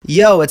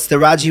Yo, it's the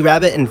Raji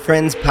Rabbit and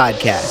Friends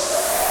podcast.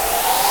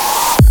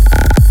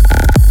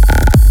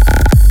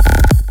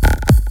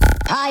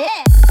 Oh,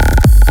 yeah.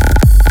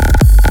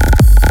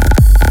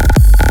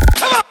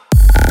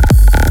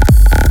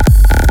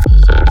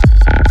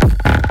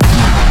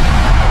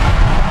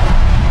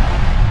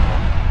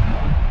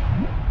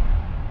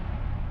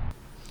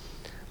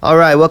 All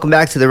right, welcome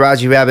back to the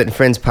Raji Rabbit and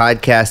Friends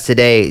podcast.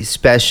 Today,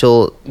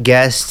 special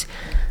guest,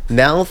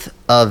 Mouth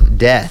of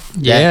Death.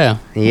 Yeah.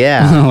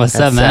 Yeah. What's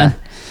up, man?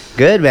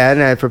 Good,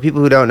 man. For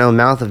people who don't know,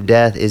 Mouth of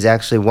Death is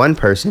actually one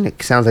person.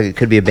 It sounds like it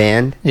could be a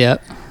band.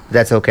 Yep.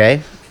 That's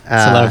okay. So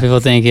a lot of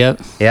people think,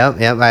 yep. Yep.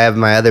 I have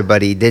my other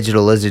buddy,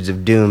 Digital Lizards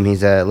of Doom.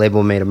 He's a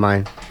label mate of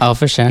mine. Oh,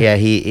 for sure. Yeah,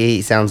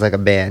 he sounds like a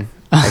band.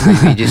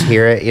 Like you just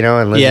hear it,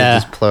 and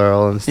Lizards is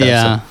plural and stuff.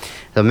 Yeah.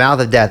 So Mouth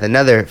of Death,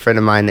 another friend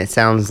of mine that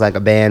sounds like a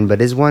band,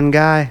 but is one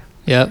guy.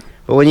 Yep.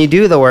 But when you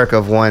do the work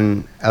of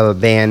a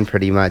band,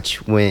 pretty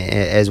much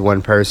as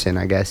one person,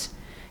 I guess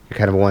you're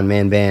kind of a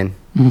one-man band.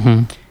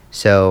 Mm-hmm.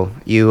 So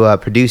you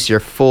produce your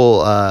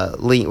full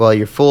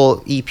your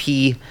full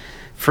EP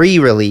free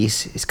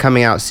release is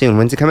coming out soon.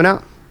 When's it coming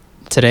out?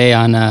 Today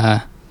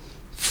on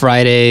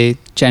Friday,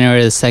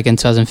 January the 2nd,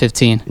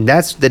 2015.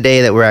 That's the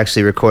day that we're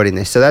actually recording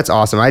this. So that's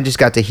awesome. I just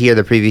got to hear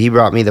the preview. He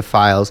brought me the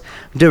files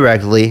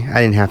directly.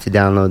 I didn't have to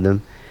download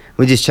them.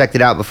 We just checked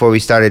it out before we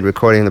started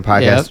recording the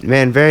podcast. Yep.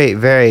 Man, very,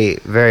 very,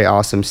 very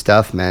awesome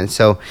stuff, man.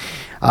 So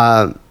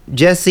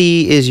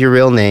Jesse is your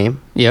real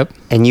name. Yep.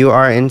 And you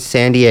are in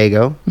San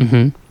Diego.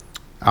 Mm-hmm.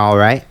 All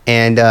right.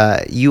 And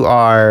you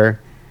are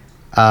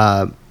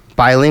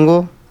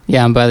bilingual.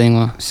 Yeah, I'm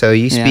bilingual. So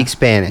you speak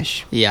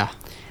Spanish Yeah.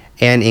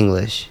 and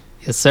English.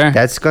 Yes, sir.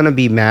 That's going to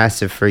be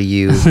massive for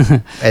you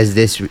as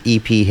this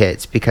EP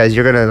hits, because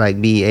you're going to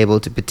be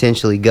able to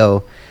potentially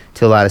go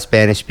to a lot of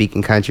Spanish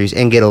speaking countries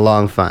and get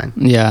along fine.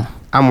 Yeah.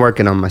 I'm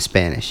working on my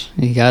Spanish.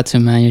 You got to,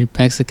 man. You're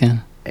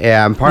Mexican.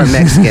 Yeah, I'm part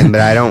Mexican, but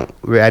I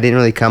didn't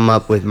really come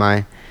up with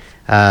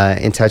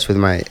in touch with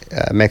my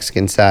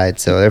Mexican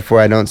side, so therefore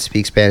I don't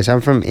speak Spanish.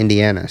 I'm from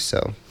Indiana,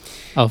 so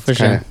Oh, for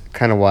sure.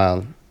 kind of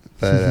wild,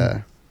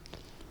 but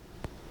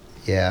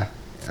yeah.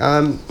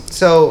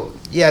 So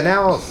yeah,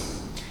 now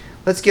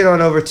let's get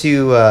on over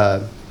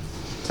to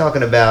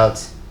talking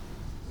about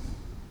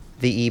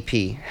the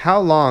EP. How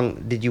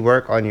long did you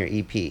work on your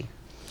EP?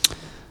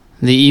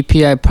 The EP,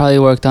 I probably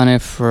worked on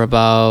it for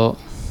about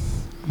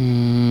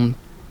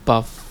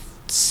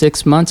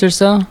 6 months or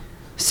so.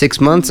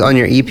 6 months on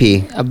your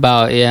EP.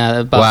 About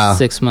Wow.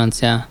 6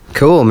 months, yeah.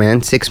 Cool,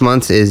 man. 6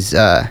 months is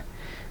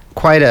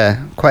quite a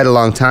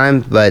long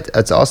time, but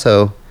it's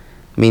also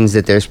means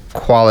that there's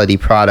quality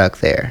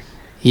product there.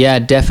 Yeah,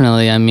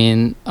 definitely. I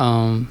mean,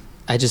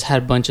 I just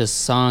had a bunch of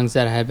songs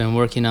that I had been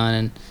working on,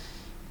 and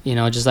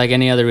just like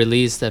any other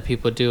release that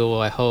people do,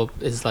 well, I hope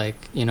is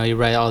you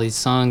write all these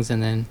songs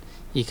and then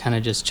you kind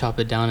of just chop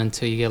it down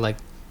until you get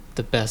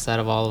the best out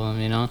of all of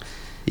them,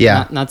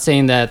 Yeah. Not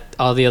saying that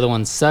all the other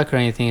ones suck or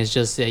anything. It's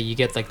just that you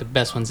get the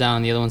best ones out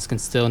and the other ones can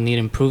still need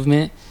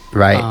improvement.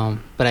 Right.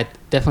 But I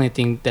definitely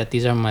think that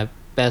these are my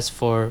best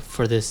for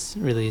this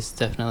release,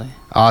 definitely.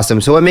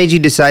 Awesome. So what made you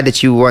decide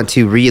that you want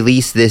to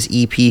release this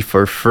EP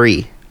for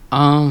free?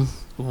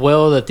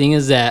 Well, the thing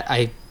is that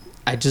I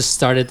just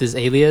started this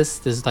Alias.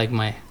 This is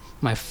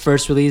my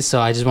first release,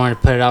 so I just wanted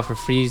to put it out for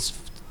free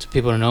to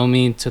people to know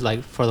me,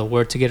 to for the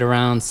word to get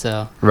around.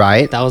 So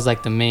Right. that was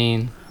the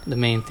main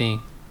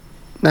thing.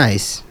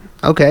 Nice.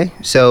 Okay.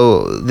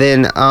 So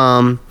then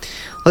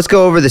let's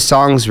go over the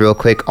songs real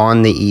quick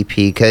on the EP,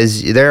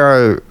 because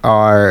they're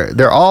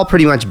all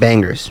pretty much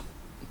bangers.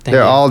 Thank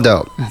They're you. all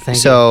dope. Thank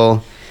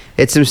So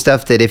it's some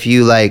stuff that if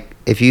you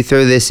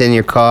throw this in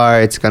your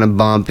car, it's gonna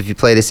bump. If you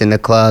play this in the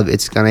club,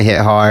 it's gonna hit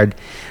hard.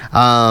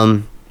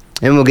 And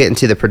we'll get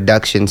into the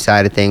production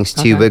side of things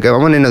too. Okay. But I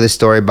want to know the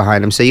story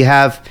behind them. So you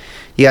got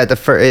the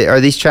first. Are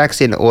these tracks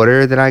in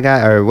order that I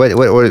got, or what?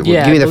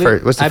 Yeah, give me the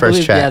first. What's the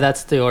first track? Yeah,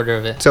 that's the order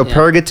of it. So yeah.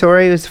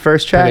 Purgatory was the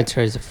first track.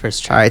 Purgatory is the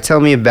first track. All right,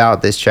 tell me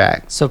about this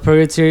track. So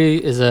Purgatory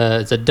is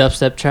it's a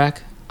dubstep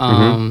track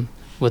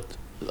with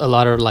a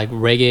lot of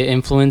reggae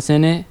influence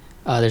in it.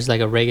 There's a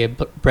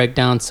reggae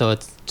breakdown, so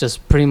it's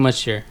just pretty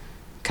much your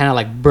kind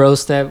of bro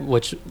step,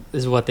 which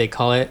is what they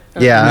call it.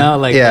 Yeah,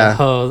 the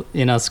whole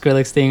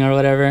Skrillex thing or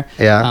whatever.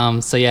 Yeah.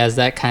 So yeah, it's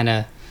that kind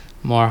of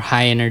more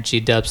high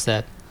energy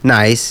dubstep.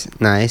 Nice.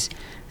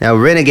 Now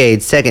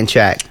Renegade, second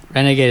track.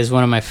 Renegade is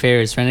one of my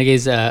favorites.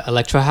 Renegade's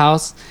electro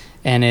house,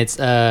 and it's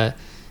kind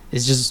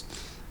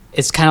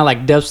of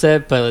like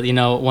dubstep, but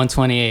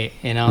 128.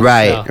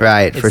 Right, so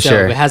right, for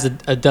sure. It has a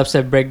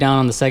dubstep breakdown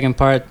on the second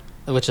part,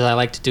 which I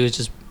like to do. Is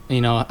just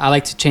I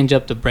like to change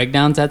up the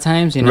breakdowns at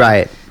times.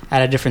 Right.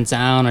 Add a different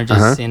sound or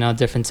just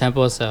different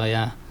tempo. So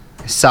yeah.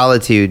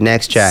 Solitude,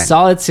 next track.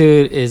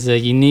 Solitude is a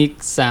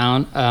unique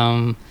sound.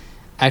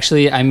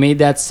 Actually, I made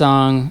that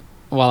song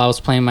while I was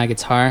playing my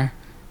guitar,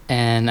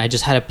 and I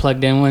just had it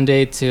plugged in one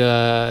day to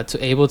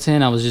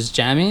Ableton. I was just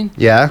jamming.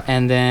 Yeah.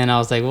 And then I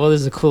was like, well, this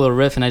is a cool little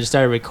riff, and I just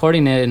started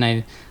recording it,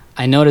 and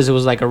I noticed it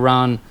was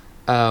around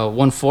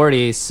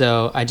 140,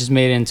 so I just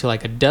made it into a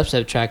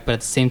dubstep track, but at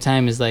the same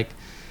time it's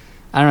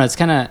I don't know. It's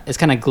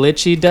kind of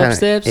glitchy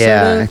dubstep.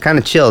 Yeah, sort of. kind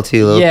of chill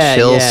too. A little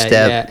chill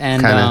step. Yeah,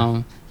 and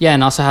kinda.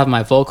 and also have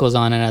my vocals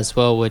on it as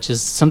well, which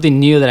is something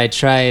new that I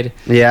tried.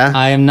 Yeah.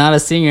 I am not a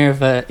singer,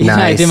 but you know,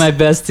 I did my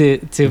best to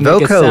make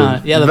it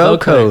sound. Yeah, the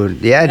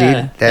vocode. Yeah,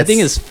 dude. I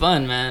think it's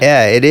fun, man.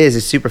 Yeah, it is.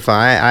 It's super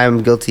fun.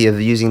 I'm guilty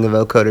of using the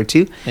vocoder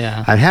too.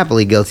 Yeah. I'm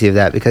happily guilty of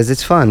that because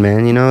it's fun,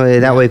 man. You know,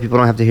 that way people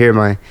don't have to hear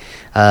my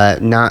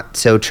not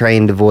so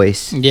trained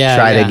voice. Yeah.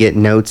 Try to get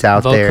notes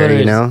out vocoder there,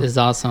 you know? is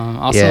awesome.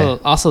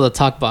 Also the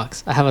talk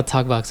box. I have a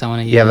talk box I want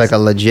to use. You have like a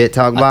legit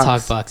talk box? A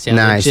talk box, yeah.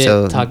 Nice.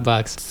 Legit talk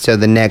box. So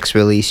the next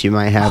release you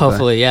might have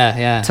hopefully,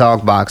 yeah.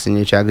 talk box in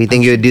your truck. You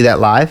think you would do that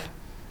live?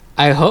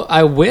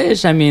 I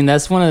wish. I mean,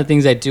 that's one of the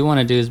things I do want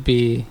to do is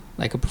be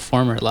like a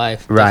performer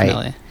live. Right.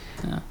 Definitely.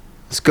 Yeah.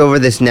 Let's go over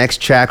this next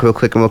track real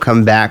quick, and we'll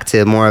come back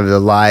to more of the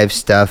live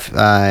stuff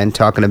and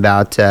talking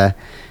about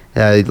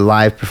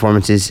live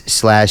performances /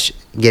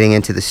 getting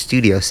into the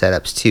studio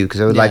setups too,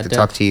 because I would like to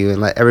talk to you and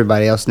let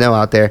everybody else know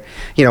out there,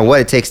 you know, what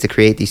it takes to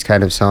create these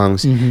kind of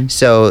songs. Mm-hmm.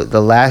 So the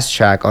last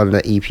track on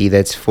the EP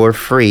that's for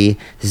free,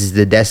 this is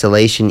the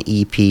Desolation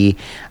EP,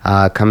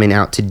 coming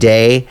out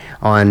today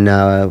on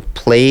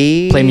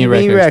Play Me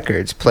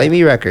Records. Play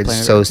Me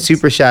Records. So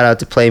super shout out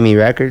to Play Me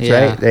Records,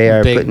 right? They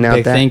are putting out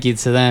big that. Thank you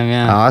to them,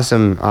 yeah.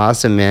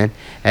 Awesome, man.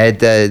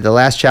 The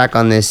last track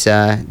on this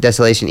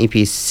Desolation EP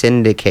is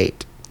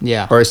Syndicate.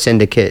 Yeah. Or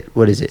Syndicate.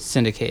 What is it?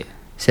 Syndicate.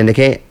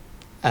 Syndicate?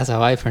 That's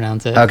how I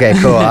pronounce it. Okay,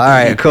 cool. All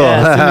right, cool.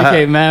 Yeah,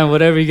 Syndicate, man.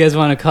 Whatever you guys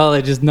want to call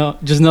it, just know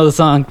the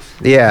song.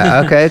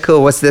 Yeah, okay,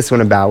 cool. What's this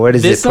one about? Where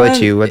does it put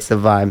you? What's the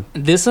vibe?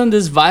 This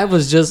vibe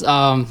was just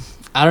I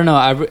don't know.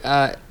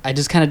 I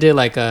just kind of did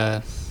like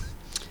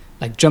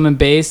drum and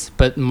bass,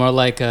 but more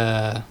like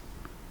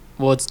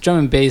it's drum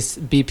and bass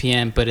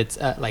BPM, but it's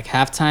like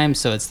halftime,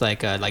 so it's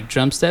like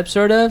drum step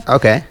sort of.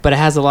 Okay. But it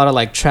has a lot of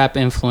like trap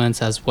influence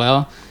as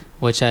well,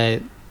 which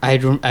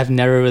I've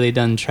never really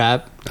done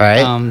trap. All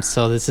right.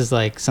 So this is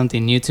like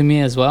something new to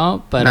me as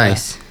well. But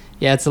nice.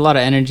 Yeah, it's a lot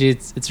of energy.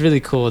 It's really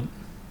cool.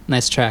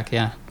 Nice track.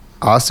 Yeah.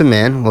 Awesome,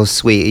 man. Well,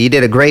 sweet. You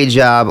did a great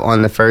job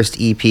on the first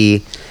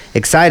EP.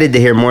 Excited to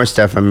hear more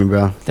stuff from you,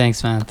 bro.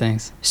 Thanks, man.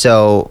 Thanks.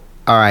 So,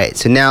 all right.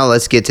 So now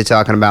let's get to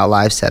talking about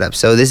live setup.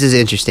 So this is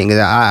interesting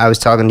because I was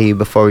talking to you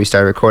before we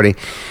started recording.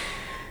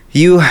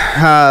 You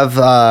have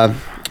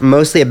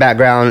mostly a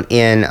background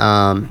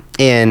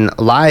in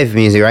live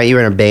music, right? You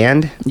were in a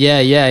band? Yeah.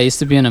 I used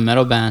to be in a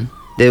metal band.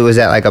 Was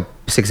that like a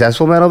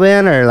successful metal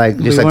band or like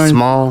just like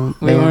small band?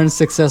 We weren't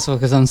successful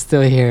because I'm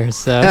still here.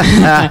 So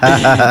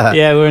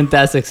yeah, we weren't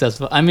that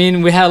successful. I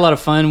mean, we had a lot of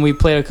fun. We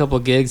played a couple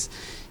gigs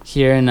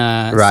here in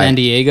San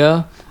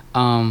Diego.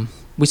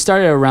 We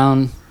started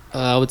around,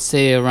 I would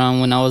say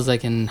around when I was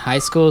like in high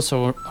school.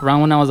 So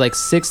around when I was like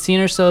 16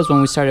 or so is when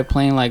we started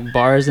playing like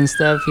bars and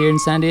stuff here in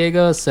San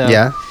Diego. So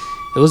yeah,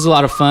 it was a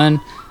lot of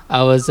fun.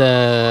 I was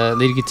a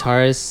lead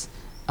guitarist.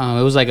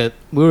 It was like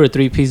we were a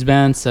 3-piece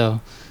band,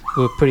 so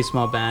we were a pretty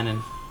small band,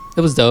 and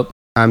it was dope.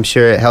 I'm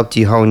sure it helped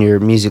you hone your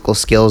musical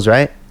skills,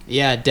 right?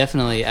 Yeah,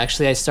 definitely.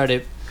 Actually, I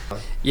started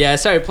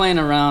playing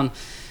around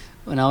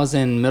when I was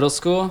in middle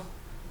school.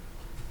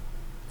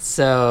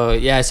 So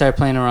yeah, I started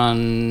playing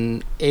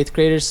around 8th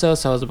grade or so.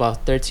 So I was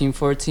about 13,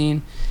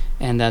 14,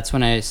 and that's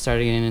when I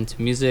started getting into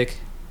music,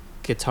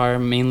 guitar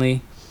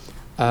mainly.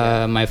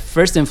 My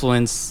first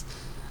influence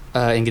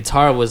in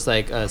guitar was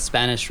like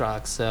Spanish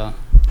rock. So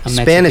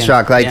Spanish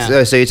rock,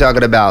 like so you're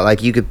talking about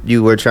like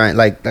you were trying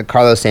like the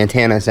Carlos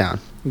Santana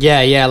sound.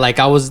 Yeah, like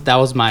that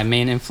was my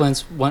main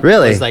influence.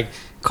 Really? Was like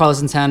Carlos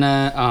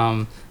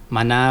Santana.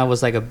 Maná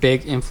was like a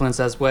big influence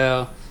as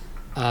well.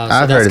 So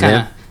I've heard of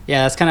him.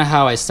 Yeah, that's kind of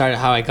how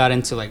I got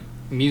into like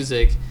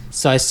music.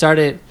 So I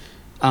started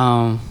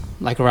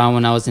like around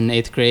when I was in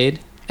 8th grade.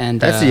 And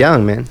that's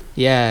young, man.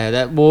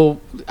 Yeah,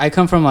 I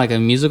come from like a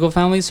musical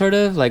family, sort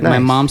of. Like my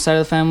mom's side of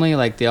the family,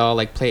 like they all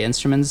like play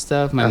instruments and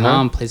stuff. My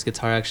mom plays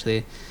guitar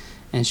actually,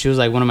 and she was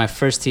like one of my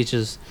first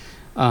teachers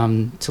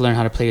to learn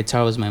how to play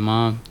guitar was my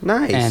mom.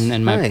 Nice.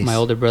 And my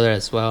older brother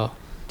as well.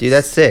 Dude,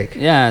 that's sick.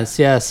 Yeah.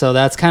 So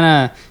that's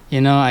kind of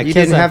you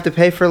didn't have to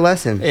pay for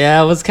lessons.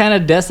 Yeah, I was kind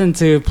of destined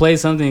to play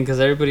something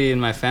because everybody in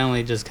my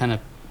family just kind of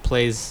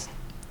plays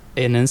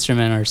an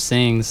instrument or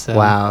sings. So.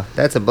 Wow,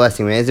 that's a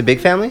blessing, man. Is it a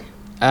big family?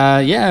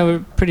 Yeah, we're a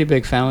pretty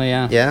big family,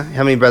 yeah. Yeah?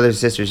 How many brothers and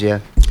sisters you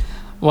have?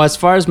 Well, as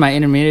far as my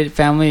intermediate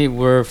family,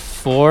 we're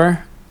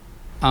 4.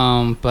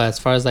 But as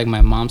far as like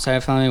my mom's side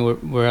of family,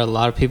 we're a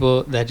lot of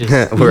people that just...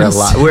 We're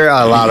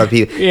a lot of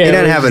people. Yeah, you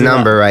don't have a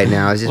number right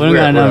now. It's just, we're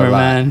a number,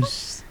 man.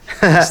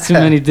 It's too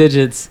many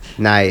digits.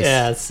 Nice.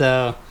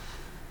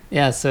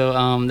 Yeah,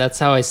 so that's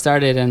how I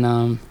started.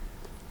 And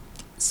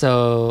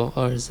so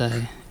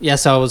I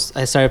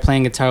started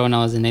playing guitar when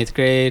I was in 8th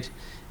grade.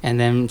 And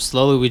then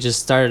slowly we just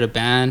started a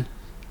band.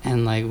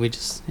 And like we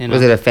just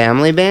Was it a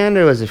family band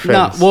or was it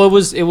friends? No, well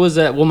it was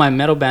my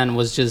metal band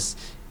was just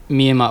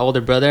me and my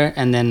older brother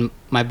and then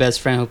my best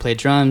friend who played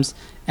drums,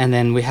 and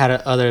then we had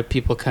other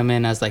people come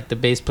in as like the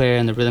bass player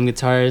and the rhythm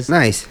guitars.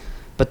 Nice.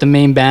 But the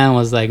main band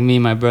was like me,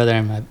 my brother,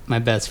 and my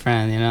best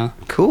friend,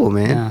 Cool,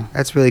 man. Yeah.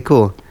 That's really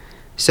cool.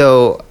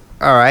 So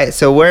All right.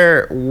 So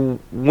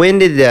when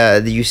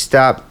did you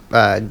stop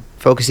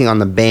focusing on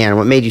the band?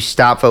 What made you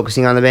stop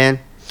focusing on the band?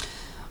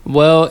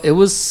 Well, it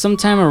was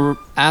sometime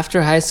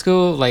after high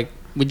school. Like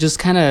we just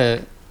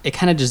it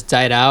kind of just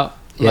died out.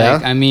 Yeah.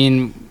 Like I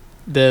mean,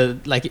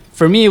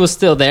 for me it was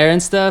still there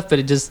and stuff, but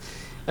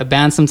a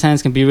band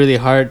sometimes can be really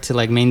hard to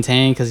like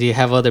maintain because you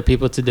have other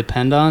people to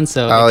depend on.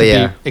 So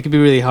it could be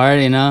really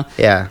hard, you know.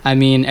 Yeah. I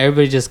mean,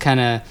 everybody just kind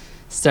of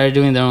started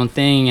doing their own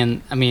thing,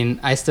 and I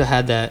mean, I still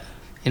had that,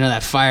 you know,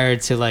 that fire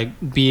to like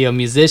be a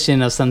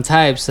musician of some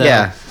type.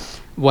 So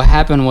what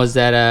happened was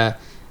that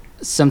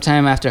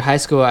sometime after high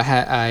school,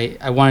 I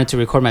wanted to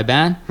record my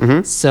band.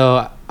 Mm-hmm.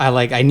 So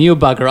I knew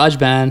about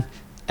GarageBand,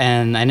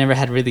 and I never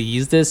had really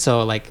used it.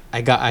 So like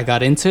I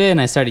got into it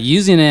and I started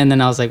using it, and then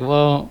I was like,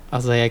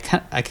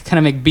 I could kind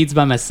of make beats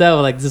by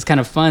myself. Like this is kind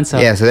of fun. So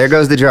so there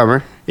goes the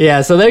drummer.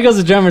 Yeah, so there goes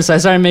the drummer. So I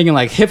started making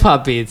like hip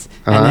hop beats,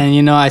 and then,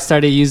 you know, I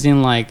started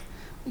using like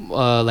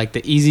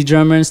the Easy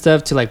Drummer and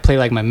stuff to like play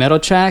like my metal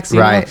tracks. You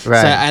know? So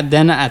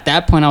then at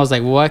that point I was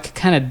like, well, I could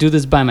kind of do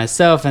this by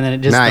myself, and then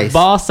the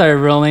ball started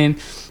rolling.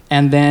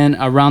 And then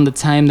around the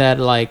time that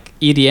like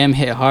EDM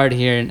hit hard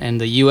here in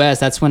the US,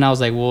 that's when I was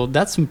like, well,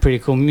 that's some pretty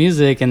cool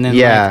music. And then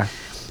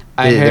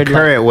I heard the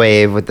current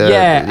wave with the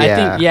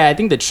I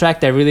think the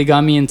track that really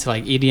got me into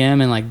like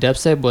EDM and like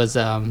dubstep was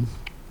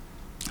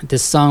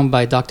this song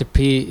by Dr.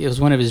 P. It was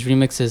one of his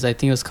remixes. I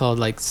think it was called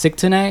like Sick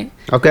Tonight.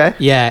 Okay.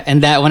 Yeah,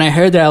 and that when I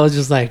heard that, I was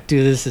just like,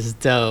 dude, this is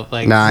dope.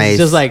 Like, nice.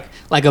 It's just like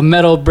a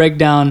metal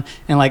breakdown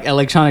and like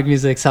electronic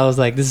music. So I was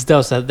like, this is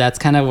dope. So that's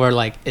kind of where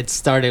like it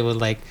started with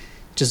like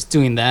just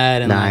doing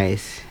that. And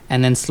nice. Like,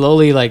 and then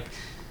slowly like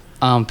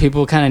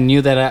people kind of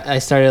knew that I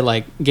started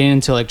like getting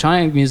into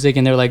electronic music,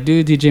 and they were like,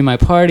 dude, DJ my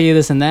party,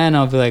 this and that. And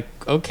I'll be like,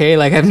 okay,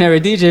 like I've never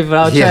DJed, but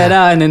I'll try it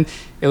out. And then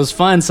it was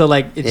fun. So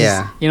like it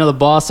just, you know, the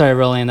ball started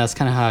rolling. That's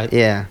kind of how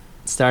it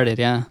started.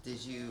 Yeah.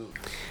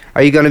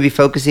 Are you going to be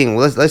focusing?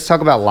 Let's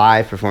talk about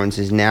live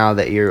performances now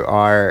that you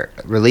are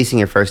releasing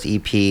your first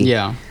EP.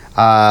 Yeah.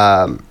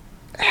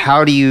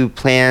 How do you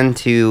plan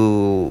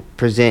to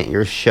present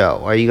your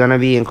show? Are you going to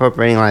be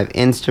incorporating live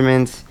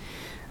instruments?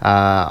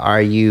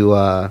 Are you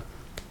going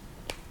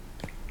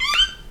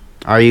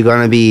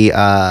to be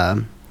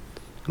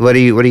what are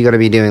you going to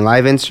be doing?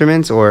 Live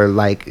instruments or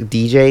like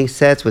DJ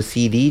sets with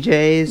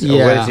CDJs?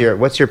 Or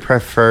what's your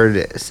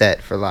preferred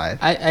set for live?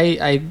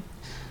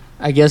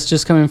 I guess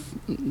just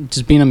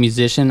being a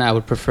musician, I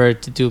would prefer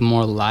to do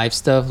more live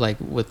stuff, like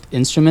with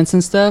instruments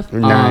and stuff.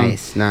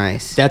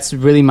 Nice. That's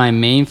really my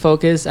main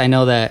focus. I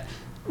know that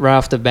right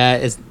off the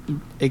bat,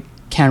 it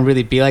can't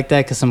really be like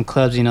that because some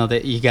clubs, you know,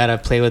 that you gotta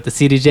play with the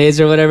CDJs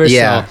or whatever.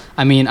 Yeah. So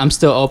I mean, I'm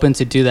still open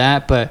to do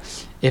that, but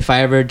if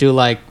I ever do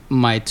like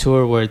my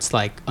tour where it's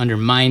like under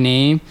my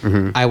name,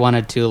 I want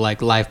to do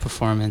like live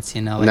performance,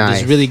 you know, like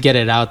just really get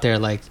it out there.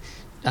 Like,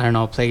 I don't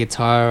know, play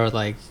guitar or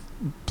like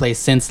play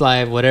synths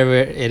live, whatever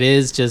it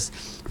is, just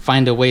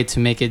find a way to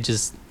make it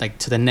just like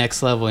to the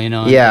next level, you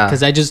know. Yeah.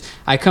 Because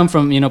I come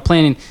from, you know,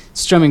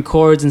 strumming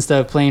chords and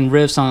stuff, playing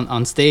riffs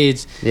on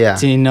stage. Yeah.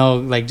 To, you know,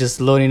 like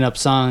just loading up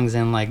songs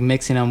and like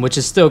mixing them, which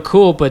is still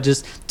cool, but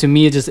just to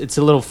me it's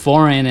a little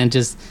foreign, and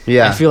just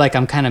I feel like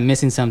I'm kind of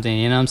missing something,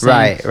 you know what I'm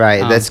saying?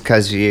 Right. That's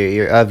because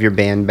you're of your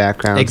band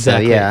background.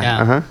 Exactly. So,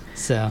 yeah.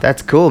 So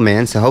that's cool,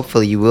 man. So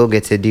hopefully you will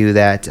get to do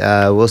that.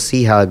 We'll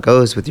see how it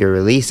goes with your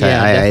release.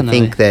 I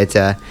think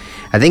that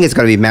I think it's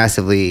going to be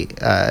massively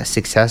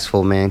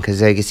successful, man,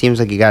 because like, it seems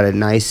like you got a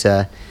nice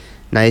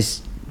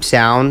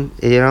sound,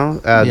 you know,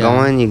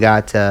 going. You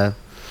got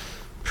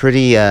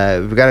we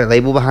got a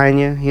label behind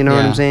you, you know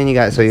what I'm saying? You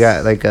got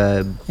like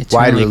a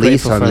wide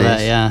release on this.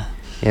 That,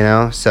 you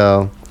know,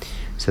 so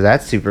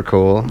that's super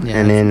cool. Yeah,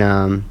 and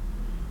then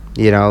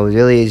you know,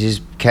 really is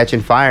just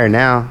catching fire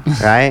now,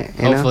 right?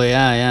 Hopefully,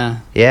 yeah.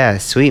 Yeah,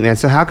 sweet, man.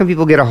 So how can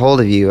people get a hold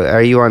of you?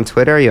 Are you on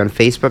Twitter? Are you on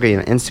Facebook? Are you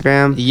on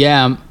Instagram?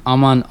 Yeah,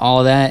 I'm on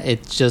all that.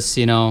 It's just,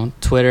 you know,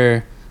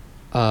 Twitter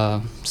 /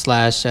 Mouth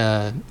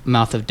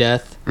of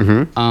Death.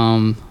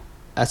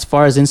 As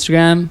far as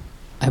Instagram,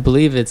 I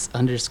believe it's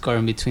underscore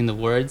in between the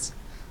words.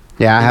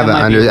 Yeah, I have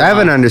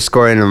an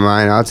underscore in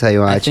mine. I'll tell you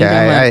why. I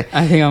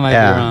think I might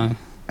be wrong.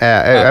 I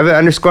have an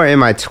underscore in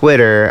my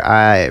Twitter.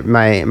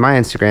 My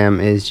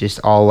Instagram is just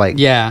all like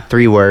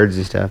 3 words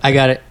and stuff. I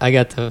got it. I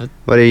got the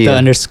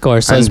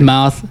underscore. So it's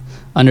mouth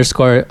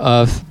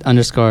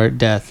 _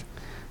 death.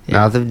 Yeah.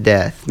 Mouth of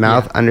death.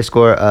 Mouth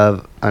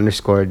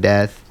 _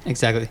 death.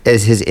 Exactly.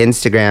 Is his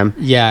Instagram.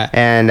 Yeah.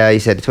 And you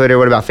said Twitter.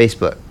 What about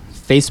Facebook?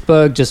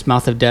 Facebook, just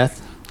Mouth of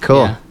Death.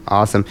 Cool. Yeah.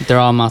 Awesome. They're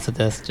all Mouth of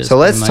Death. So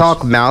let's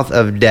talk Mouth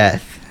of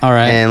Death. All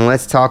right. And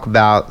let's talk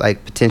about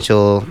like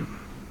potential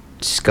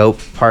scope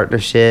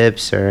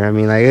partnerships, or I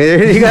mean, like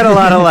you got a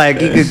lot of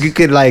like you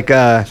could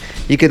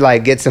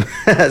get some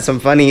some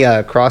funny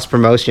cross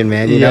promotion,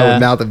 man. You know, with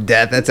Mouth of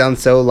Death. That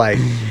sounds so like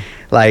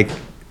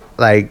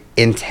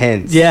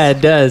intense. Yeah, it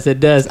does.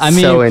 I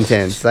mean, so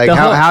intense. Like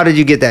how did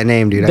you get that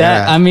name, dude?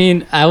 I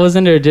mean, I was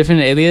under a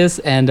different alias,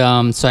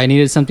 and so I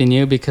needed something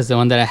new because the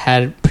one that I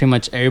had, pretty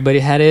much everybody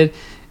had it.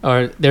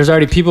 or there's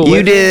already people. You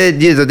with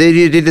did.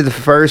 You did the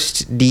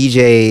first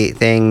DJ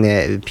thing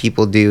that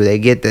people do. They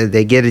get a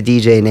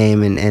DJ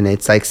name, and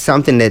it's like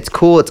something that's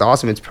cool. It's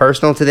awesome. It's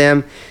personal to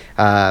them,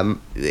 and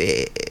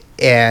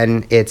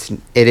it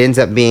ends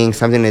up being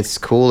something that's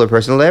cool or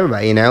personal to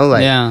everybody. You know,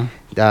 like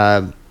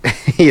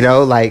you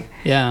know, like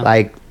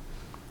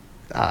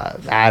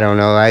I don't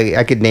know.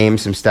 I could name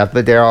some stuff,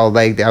 but they're all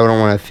like, I don't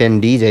want to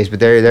offend DJs, but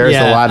there's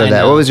a lot of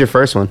that. What was your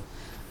first one?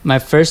 My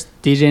first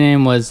DJ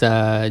name was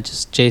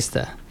just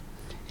Jaysta.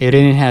 It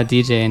didn't have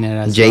DJ in it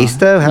as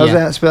Jaysta? well. How's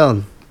that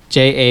spelled?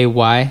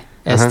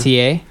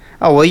 Jaysta.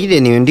 Oh, well, you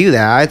didn't even do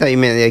that. I thought you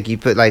meant like you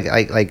put like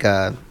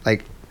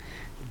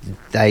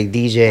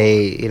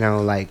DJ, you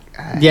know, like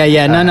no.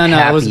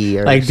 It was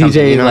like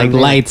DJ, you know, like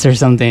lights or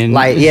something.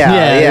 Light,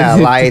 yeah,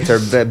 lights or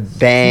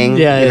bang,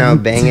 you know,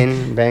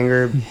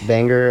 banger.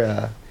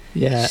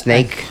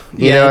 Snake.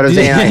 You know what I'm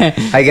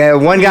saying? Like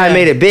one guy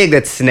made it big.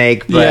 That's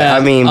Snake, but I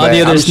mean, all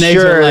the other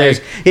snakes sure are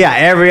like,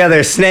 every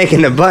other snake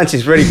in the bunch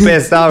is pretty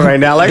pissed off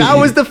right now. Like I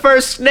was the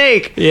first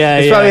snake.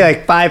 There's probably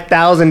like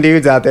 5,000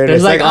 dudes out there.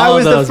 There's like I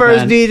was the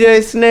first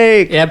DJ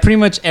Snake. Yeah, pretty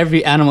much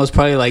every animal is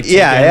probably like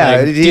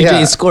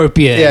DJ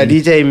Scorpion. Yeah,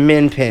 DJ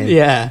Minpin.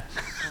 Yeah,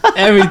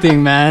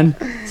 everything, man.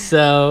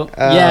 So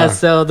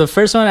so the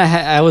first one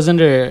I was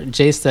under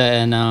Jaysta,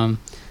 and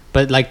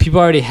but like people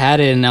already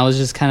had it, and I was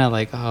just kind of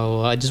like,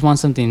 oh, I just want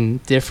something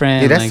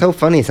different. Dude, that's like, so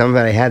funny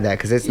somebody had that,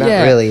 because it's not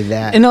really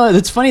that. And no,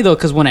 it's funny though,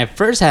 because when I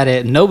first had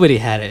it, nobody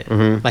had it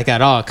like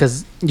at all.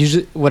 Because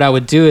usually what I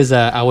would do is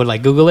I would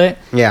like Google it,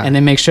 and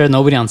then make sure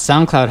nobody on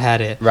SoundCloud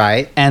had it.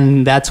 Right.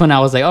 And that's when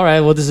I was like, all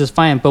right, well, this is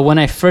fine. But when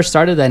I first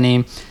started that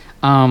name,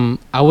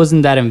 I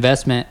wasn't that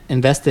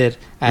invested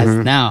as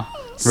now.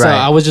 So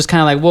I was just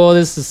kind of like, well,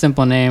 this is a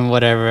simple name,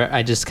 whatever.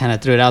 I just kind of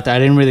threw it out there. I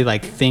didn't really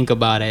like think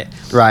about it.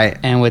 Right.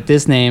 And with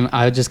this name,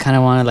 I just kind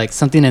of wanted like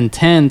something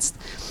intense,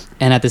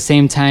 and at the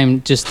same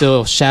time, just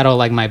still shadow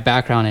like my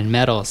background in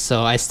metal.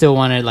 So I still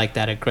wanted like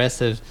that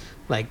aggressive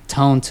like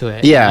tone to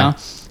it. Yeah. You know?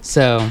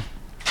 So,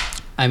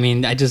 I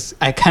mean, I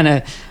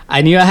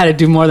knew I had to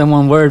do more than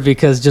one word,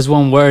 because just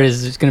one word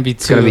is just going to be too.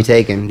 It's going to be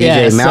taken.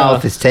 DJ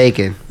Mouth is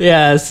taken.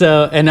 Yeah,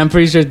 so, and I'm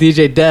pretty sure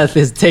DJ Death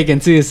is taken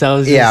too, so I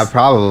was just,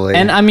 probably.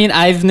 And I mean,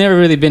 I've never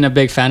really been a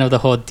big fan of the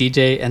whole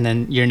DJ and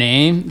then your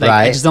name. Like,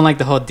 I just don't like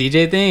the whole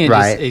DJ thing.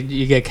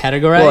 You get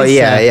categorized. Well,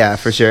 yeah,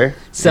 for sure.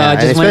 So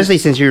and especially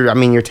since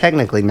you're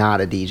technically not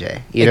a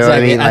DJ. You know what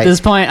I mean? At this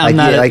point, I'm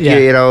not.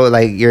 You know,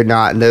 like you're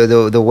not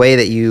the way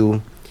that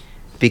you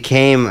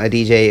became a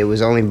DJ, it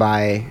was only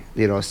by,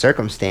 you know,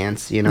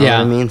 circumstance, you know what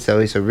I mean?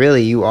 So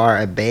really you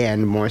are a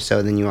band more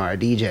so than you are a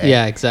DJ.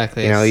 Yeah,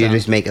 exactly. You know, you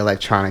just make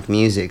electronic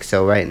music.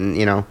 So and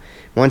you know,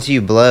 once you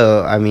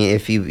blow, I mean,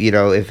 if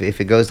if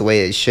it goes the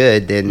way it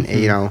should, then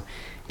you know,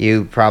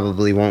 you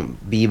probably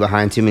won't be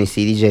behind too many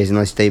CDJs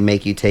unless they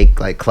make you take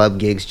like club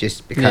gigs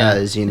just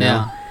because, you know.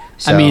 Yeah.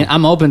 So, I mean,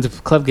 I'm open to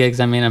club gigs.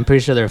 I mean, I'm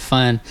pretty sure they're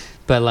fun,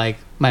 but like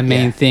my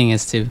main thing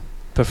is to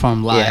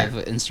perform live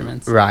with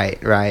instruments.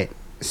 Right.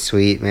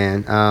 Sweet,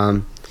 man.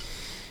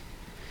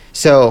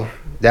 So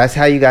that's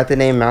how you got the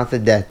name Mouth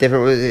of Death.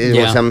 Different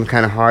with some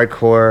kind of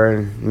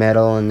hardcore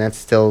metal, and that's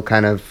still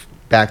kind of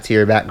back to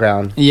your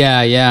background.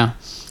 Yeah.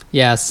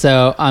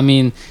 So I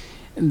mean,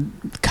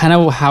 kind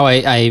of how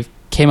I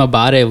came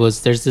about it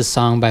was, there's this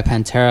song by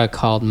Pantera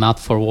called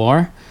 "Mouth for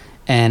War,"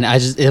 and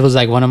it was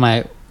like one of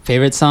my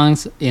favorite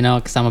songs, you know,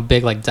 because I'm a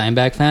big like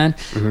Dimebag fan,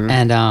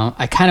 and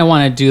I kind of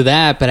want to do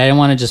that, but I didn't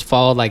want to just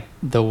follow like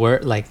the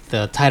word, like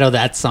the title of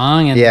that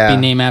song and be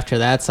named after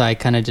that, so I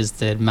kind of just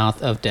did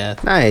Mouth of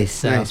Death.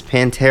 Nice.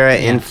 Pantera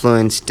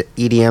influenced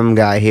EDM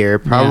guy here,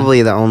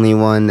 probably the only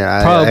one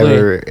that I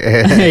ever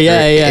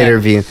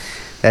interviewed.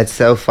 That's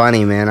so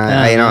funny, man.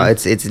 I you know,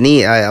 it's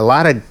neat. A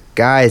lot of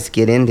guys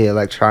get into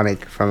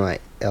electronic from a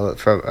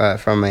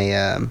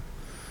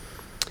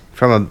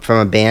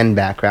band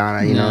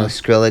background. You know,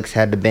 Skrillex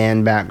had the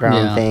band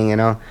background thing, you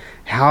know.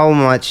 How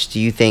much do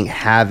you think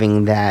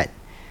having that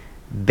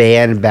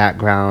band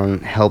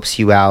background helps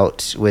you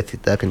out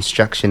with the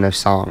construction of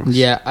songs?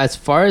 Yeah, as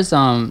far as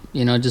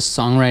you know, just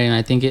songwriting,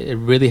 I think it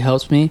really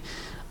helps me,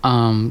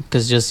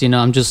 because just, you know,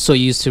 I'm just so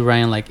used to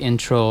writing like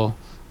intro,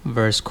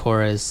 verse,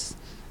 chorus,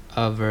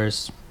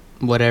 verse,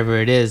 whatever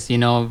it is, you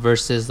know,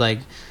 versus like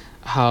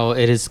how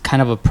it is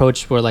kind of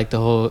approached where like the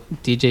whole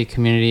DJ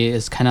community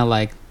is kind of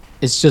like,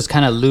 it's just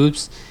kind of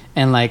loops,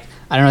 and like,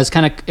 I don't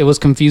know, it was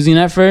confusing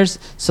at first.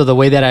 So the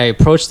way that I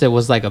approached it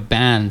was like a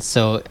band.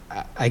 So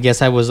I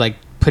guess I was like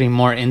putting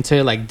more into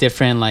it, like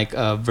different like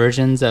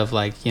versions of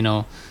like, you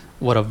know,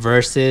 what a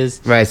verse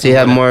is. Right. So you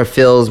have more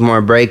fills,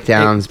 more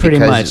breakdowns. Pretty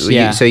much,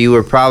 yeah. So you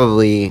were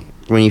probably,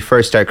 when you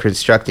first start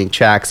constructing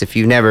tracks, if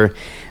you've never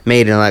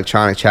made an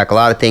electronic track, a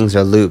lot of things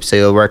are loops. So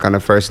you'll work on the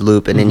first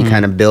loop, and then you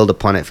kind of build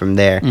upon it from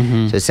there.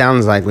 So it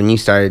sounds like when you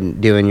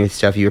started doing your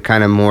stuff, you were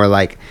kind of more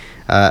like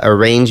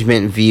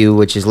arrangement view,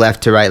 which is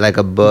left to right like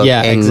a book,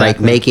 and like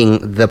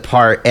making the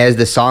part as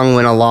the song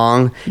went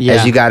along.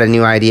 As you got a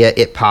new idea,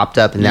 it popped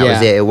up, and that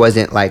was it. It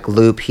wasn't like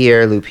loop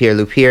here, loop here,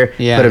 loop here,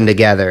 put them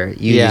together.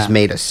 You just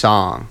made a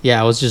song.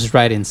 I was just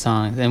writing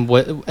songs,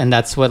 and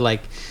that's what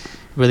like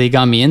really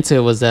got me into it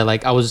was that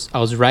like I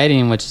was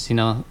writing, which is, you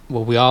know,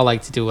 what we all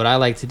like to do, what I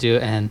like to do,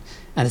 and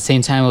at the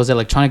same time it was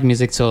electronic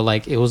music, so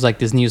like it was like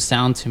this new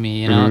sound to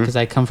me, you know, because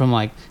I come from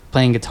like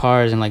playing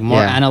guitars and like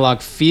more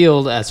analog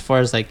field as far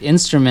as like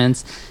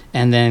instruments,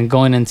 and then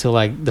going into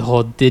like the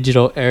whole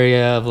digital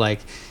area of like,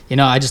 you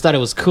know, I just thought it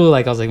was cool.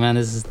 Like I was like, man,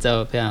 this is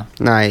dope. Yeah.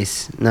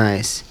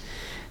 Nice.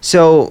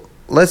 So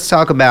let's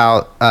talk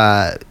about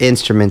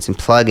instruments and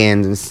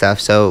plugins and stuff.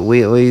 So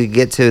we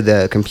get to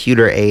the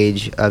computer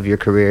age of your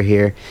career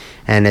here,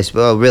 and as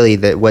well, really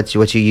what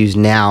you use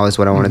now is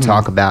what I want to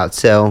talk about.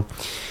 So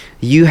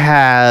you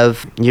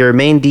have your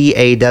main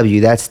DAW.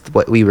 That's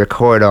what we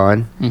record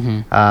on.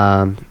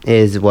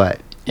 Is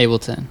what?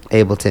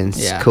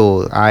 Ableton's. Yeah.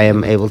 Cool. I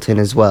am Ableton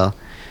as well.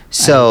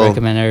 So I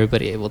recommend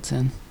everybody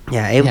Ableton.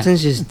 Yeah,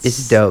 Ableton's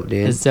it's dope,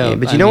 dude. It's dope. Yeah,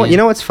 but you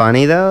know what's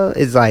funny though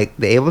is like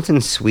the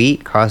Ableton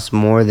Suite costs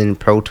more than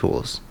Pro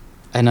Tools.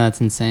 I know,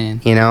 it's insane.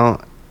 You know,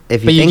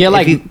 if you but you get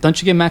like,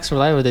 don't you get Max for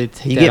Live, or they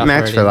take you that get off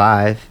Max already? for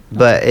Live,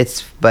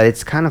 but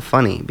it's kind of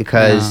funny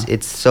because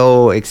it's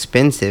so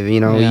expensive.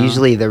 You know,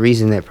 usually the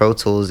reason that Pro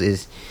Tools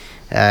is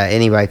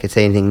anybody could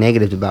say anything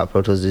negative about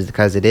Pro Tools is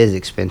because it is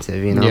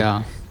expensive. You know.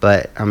 Yeah.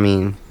 But I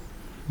mean.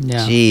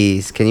 Yeah.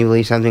 Jeez, can you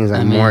believe something is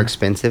like more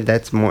expensive?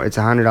 That's more. It's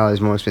 $100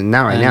 more expensive.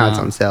 Not right now. It's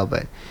on sale,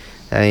 but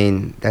I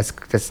mean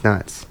that's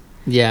nuts.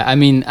 Yeah, I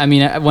mean,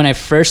 when I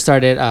first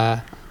started,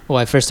 I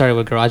first started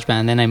with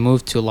GarageBand, then I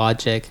moved to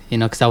Logic. You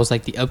know, because that was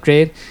like the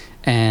upgrade,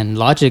 and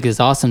Logic is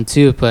awesome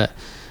too. But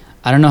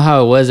I don't know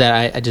how it was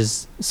that I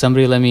just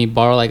somebody let me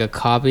borrow like a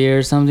copy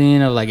or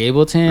something of like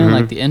Ableton,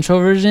 like the intro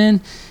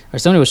version, or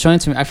somebody was showing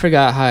it to me. I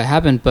forgot how it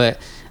happened, but.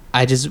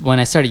 When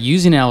I started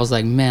using it, I was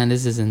like, man,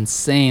 this is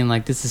insane.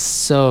 Like, this is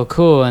so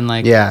cool. And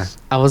like,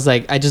 I was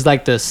like, I just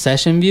like the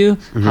session view,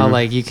 how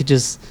like you could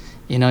just,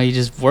 you know, you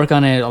just work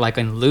on it like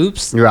in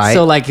loops. Right.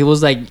 So like, it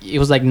was like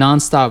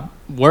nonstop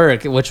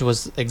work, which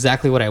was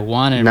exactly what I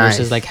wanted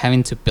versus like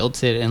having to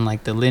build it in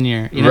like the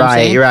linear, you know what I'm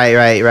saying?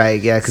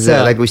 Right. Yeah, because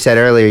like we said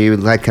earlier, you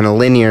like kind of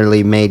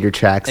linearly made your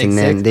tracks, and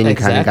then you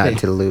kind of got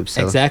into the loops.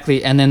 So.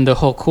 Exactly, and then the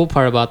whole cool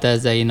part about that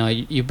is that, you know,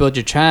 you build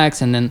your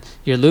tracks and then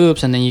your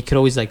loops, and then you could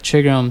always like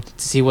trigger them to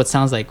see what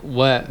sounds like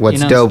what's you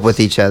know? Dope with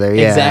each other.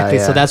 Yeah, exactly.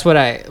 Yeah. So that's what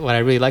I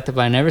really liked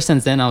about it. And ever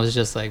since then, I was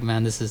just like,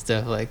 man, this is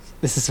dope. Like,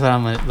 this is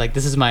what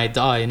this is my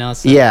DAW, you know?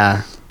 So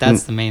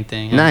that's the main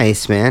thing. Yeah.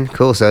 Nice, man.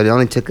 Cool. So it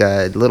only took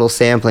a little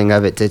sampling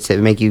of it to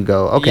make you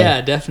go, okay.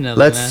 Yeah, definitely.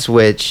 Let's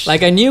switch.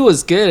 Like, I knew it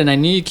was good, and I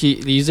knew you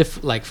could use it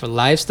for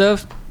live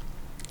stuff,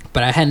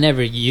 but I had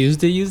never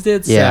used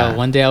it. So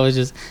one day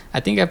I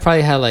think I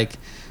probably had like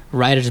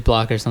writer's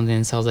block or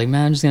something. So I was like,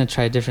 man, I'm just going to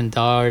try a different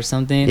DAW or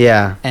something.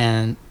 Yeah.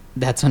 And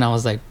that's when I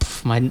was like,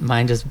 my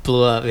mind just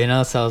blew up, you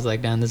know? So I was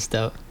like, damn, this is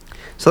dope.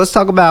 So let's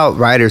talk about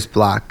writer's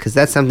block, because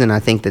that's something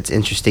I think that's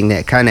interesting.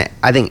 That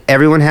I think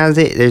everyone has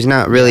it. There's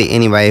not really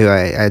anybody who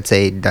I'd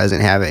say doesn't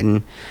have it.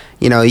 And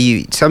you know,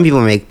 some people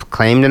may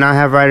claim to not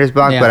have writer's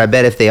block, but I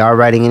bet if they are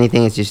writing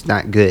anything, it's just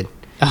not good.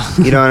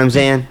 You know what I'm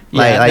saying?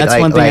 That's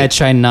one thing I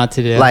try not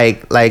to do.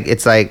 Like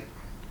it's like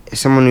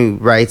someone who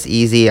writes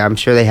easy, I'm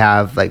sure they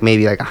have like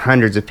maybe like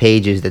hundreds of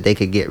pages that they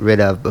could get rid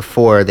of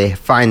before they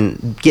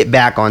get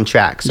back on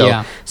track.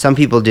 So some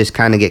people just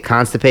kind of get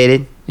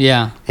constipated.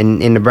 Yeah.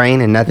 In the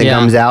brain, and nothing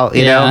comes out,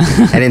 you know?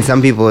 And then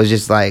some people is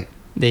just like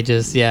they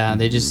just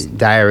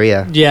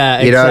diarrhea. Yeah,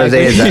 exactly. You know what I'm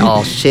saying? It's like,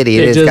 oh shitty.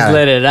 They just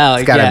let it out.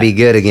 It's gotta be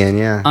good again,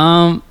 yeah.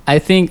 I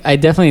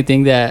definitely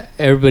think that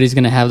everybody's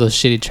gonna have those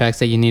shitty tracks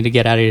that you need to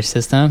get out of your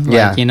system.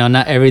 Like, you know,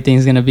 not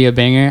everything's gonna be a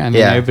banger. I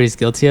mean, everybody's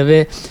guilty of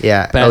it.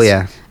 Yeah.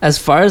 But as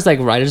far as like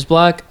writer's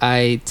block,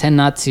 I tend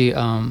not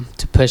to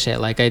push it.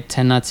 Like, I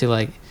tend not to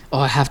like, oh,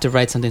 I have to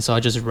write something, so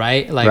I'll just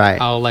write.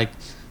 Like,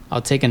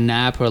 I'll take a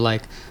nap, or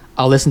like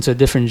I'll listen to a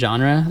different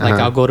genre. Like,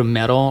 I'll go to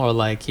metal, or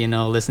like, you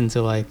know, listen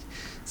to like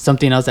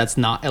something else that's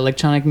not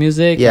electronic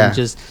music, and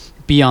just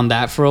be on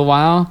that for a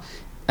while.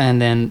 And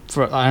then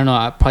for, I don't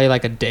know, probably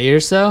like a day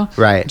or so,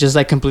 just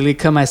like completely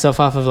cut myself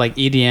off of like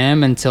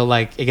EDM until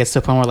like it gets to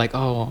a point where like,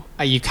 oh,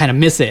 you kind of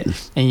miss it.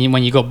 And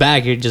when you go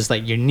back, you're just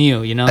like, you're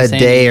new, you know what I'm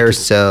saying? A day or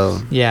so.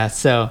 Yeah.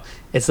 So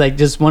it's like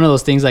just one of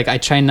those things, like I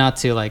try not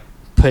to like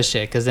push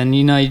it, because then,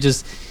 you know,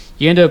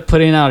 you end up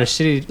putting out a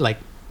shitty, like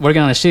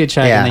working on a shitty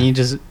track, and then you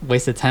just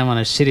wasted time on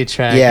a shitty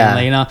track. And,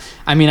 like, you know,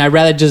 I mean, I'd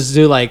rather just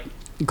do like,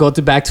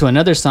 back to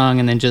another song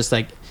and then just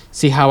like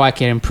see how I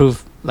can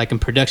improve, like in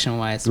production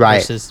wise,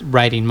 versus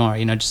writing more,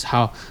 you know, just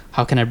how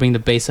can I bring the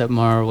bass up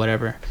more or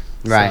whatever.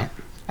 So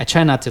I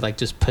try not to like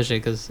just push it,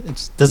 because it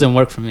just doesn't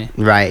work for me.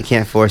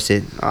 Can't force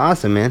it.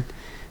 Awesome, man.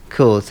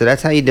 Cool. So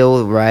that's how you deal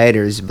with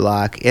writer's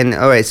block. And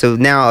all right, so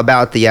now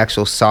about the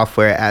actual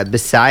software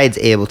besides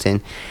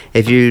Ableton.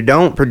 If you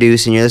don't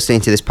produce and you're listening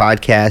to this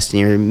podcast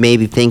and you're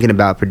maybe thinking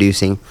about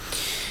producing,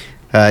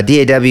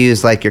 DAW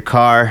is like your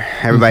car.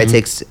 Everybody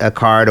takes a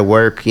car to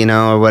work, you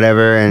know, or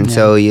whatever. And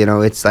so, you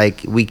know, it's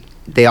like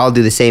they all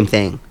do the same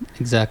thing.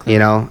 Exactly. You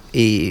know,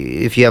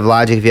 if you have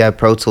Logic, if you have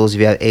Pro Tools, if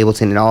you have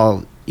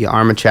Ableton, you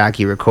arm a track,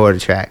 you record a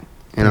track.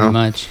 You know, Pretty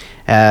much.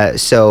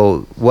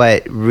 So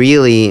what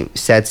really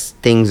sets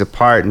things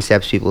apart and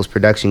steps people's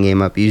production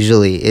game up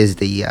usually is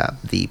the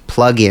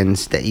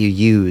plugins that you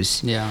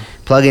use. Yeah.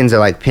 Plugins are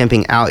like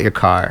pimping out your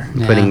car,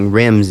 Yeah. putting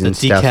rims and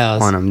The stuff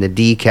decals. on them. The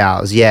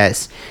decals,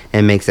 yes,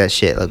 and makes that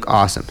shit look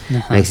awesome.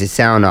 Uh-huh. Makes it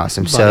sound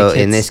awesome. Body So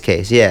in kits. this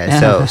case, yeah.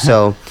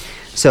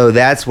 So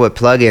that's what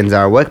plugins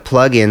are. What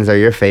plugins are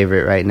your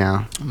favorite right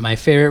now? My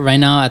favorite right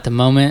now at the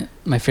moment,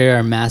 my favorite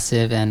are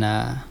Massive and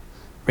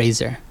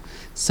Razer.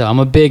 So I'm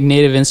a big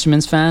Native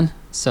Instruments fan.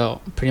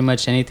 So pretty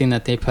much anything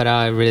that they put out,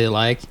 I really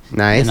like.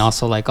 Nice. And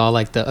also like all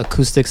like the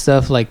acoustic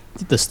stuff, like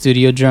the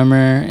studio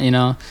drummer, you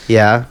know,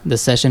 Yeah. the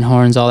session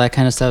horns, all that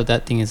kind of stuff.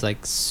 That thing is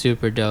like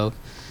super dope.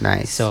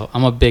 Nice. So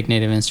I'm a big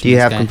Native Instruments do you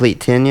have guy. Complete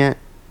 10 yet?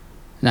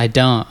 I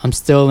don't. I'm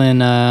still in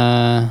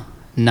 9.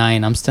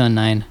 I'm still in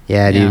 9.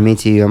 Yeah, dude. Me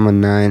too. I'm on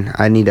 9.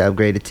 I need to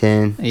upgrade to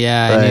 10.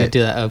 Yeah, I need to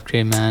do that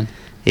upgrade, man.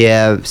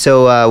 Yeah.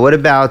 So what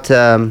about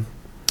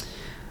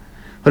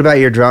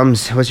your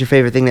drums? What's your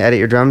favorite thing to edit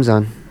your drums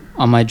on?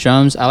 On my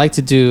drums, I like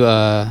to do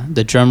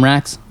the drum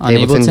racks on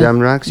Ableton Ableton. drum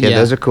racks? Yeah,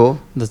 those are cool.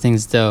 The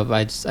thing's dope.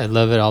 I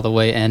love it all the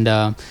way. And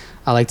I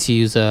like to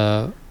use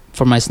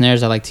for my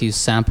snares, I like to use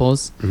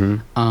samples,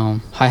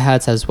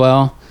 hi-hats as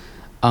well.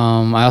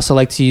 I also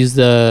like to use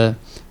the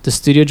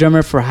studio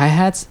drummer for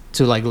hi-hats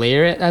to like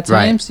layer it at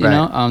times, you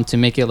know, to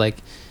make it like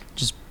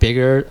just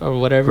bigger or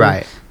whatever,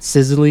 Right.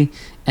 sizzly.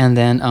 And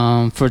then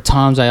for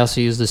toms, I also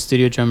use the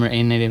studio drummer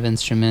in Native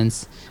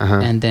Instruments.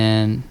 And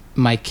then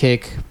my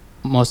kick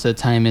most of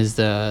the time is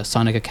the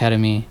Sonic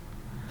Academy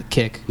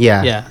kick.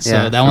 Yeah.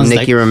 So that From one's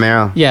Nicky like,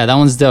 Romero. yeah, that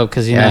one's dope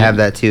because you know I have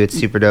that too. It's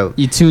super dope.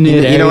 you tune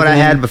it. You know what I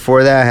had everything.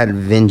 before that? I had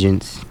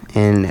Vengeance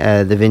and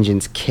the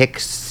Vengeance kick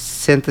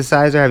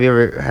synthesizer. Have you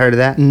ever heard of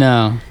that?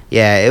 No.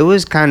 Yeah, it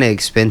was kind of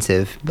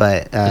expensive,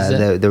 but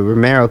the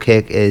Romero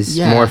kick is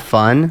more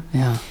fun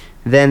Yeah.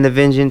 than the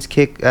Vengeance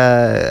kick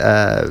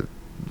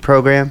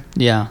program.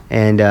 Yeah.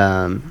 And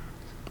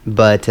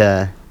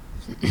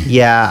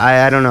yeah,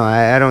 I don't know.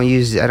 I don't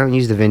use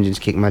the Vengeance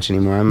kick much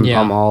anymore.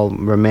 I'm all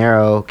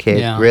Romero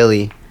kick,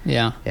 really.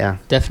 Yeah. Yeah.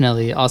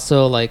 Definitely.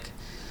 Also, like,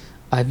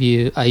 I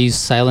use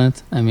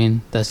Silent. I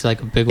mean, that's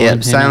like a big one. Yeah,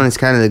 Silent's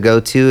kind of the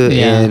go-to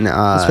in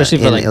especially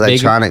for in like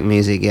electronic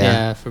music. Yeah.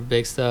 Yeah, for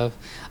big stuff.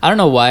 I don't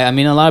know why. I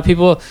mean, a lot of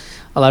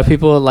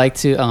people like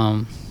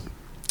to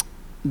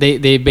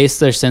they base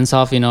their synths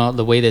off, you know,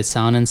 the way they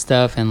sound and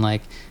stuff, and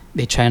like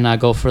they try not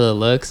go for the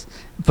looks.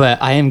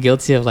 But I am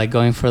guilty of like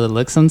going for the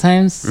look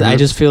sometimes. I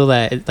just feel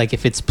that like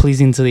if it's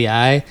pleasing to the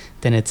eye,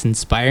 then it's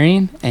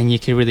inspiring and you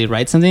can really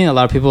write something. A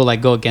lot of people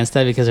like go against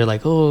that because they're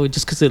like, oh,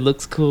 just because it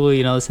looks cool,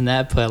 you know, this and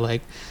that. But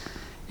like,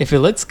 if it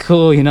looks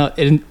cool, you know,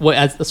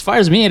 as far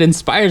as me, it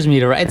inspires me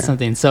to write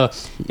something. So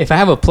if I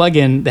have a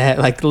plugin that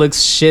like looks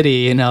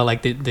shitty, you know,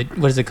 like the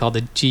what is it called,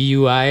 the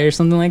GUI or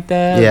something like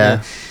that? Yeah.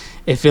 Like,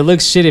 if it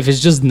looks shit, if it's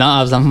just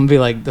knobs, I'm gonna be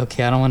like,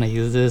 okay, I don't want to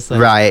use this.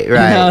 Like, Right. you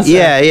know, so-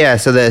 Yeah.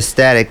 So the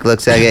aesthetic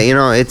looks like it. You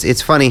know,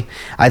 it's funny.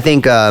 I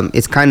think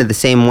it's kind of the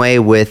same way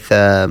with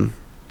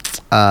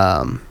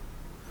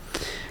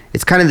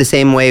it's kind of the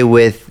same way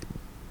with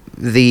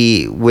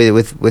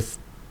with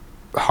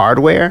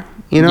hardware.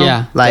 You know,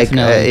 Yeah, like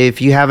definitely.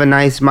 if you have a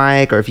nice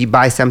mic or if you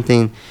buy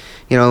something,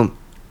 you know,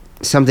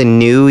 something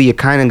new, you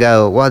kind of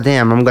go, well,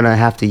 damn, I'm gonna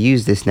have to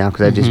use this now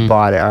because I just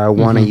bought it or I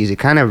want to use it.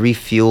 Kind of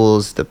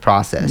refuels the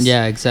process.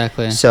 Yeah,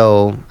 exactly.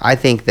 So I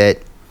think that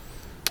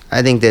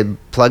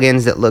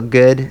plugins that look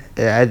good,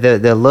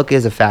 the look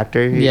is a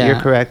factor. Yeah. You're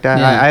correct.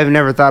 Yeah. I've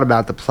never thought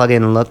about the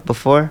plugin look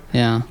before.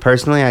 Yeah.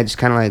 Personally, I just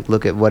kind of like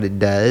look at what it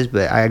does,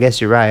 but I guess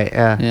you're right.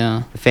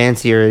 Yeah. The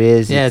fancier it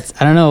is, Yeah,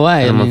 I don't know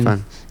why. I more mean,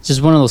 fun. it's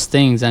just one of those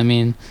things. I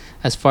mean,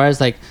 as far as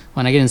like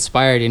when I get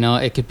inspired, you know,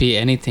 it could be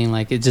anything.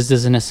 Like it just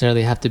doesn't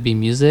necessarily have to be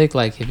music.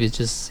 Like if it's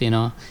just, you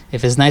know,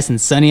 if it's nice and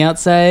sunny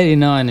outside, you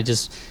know, and it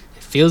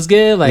feels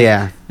good, like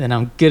then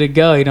I'm good to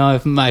go. You know,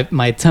 if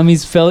my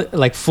tummy's felt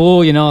like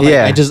full, you know, like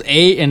I just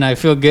ate and I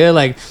feel good,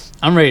 like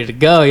I'm ready to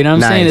go. You know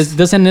what I'm saying? It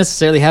doesn't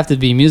necessarily have to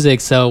be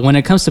music. So when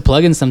it comes to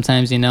plugins,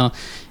 sometimes, you know,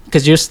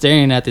 because you're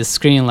staring at this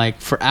screen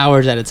like for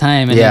hours at a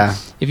time, and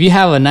if you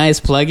have a nice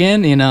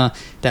plugin, you know,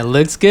 that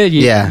looks good,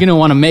 you're gonna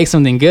want to make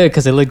something good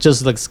because it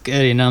looks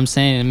good. You know what I'm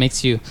saying? It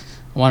makes you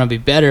want to be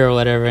better or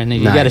whatever. And if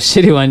you got a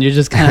shitty one, you're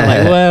just kind of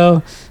like,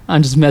 well,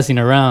 I'm just messing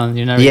around.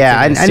 You know?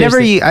 I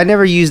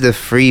never use the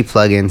free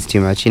plugins too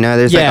much. You know,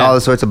 there's like all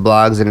sorts of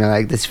blogs and they're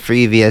like this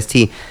free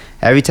VST.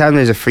 Every time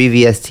there's a free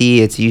VST,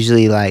 it's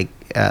usually like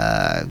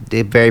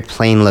very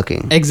plain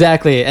looking.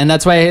 Exactly, and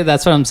that's what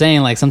I'm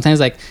saying. Like sometimes,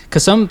 like,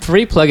 because some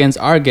free plugins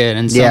are good,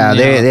 and some,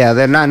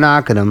 they're not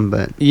knocking them,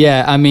 but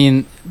I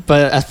mean,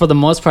 but as for the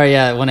most part,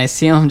 when I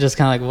see them, I'm just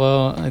kind of like,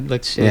 well, it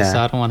looks shitty, so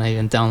I don't want to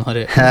even download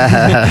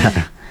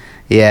it.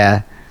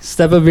 Yeah.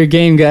 Step up your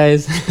game,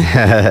 guys.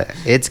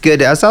 It's good.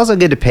 It's also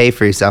good to pay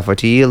for your software.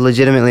 Do you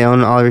legitimately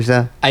own all of your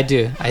stuff? I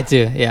do.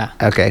 Yeah.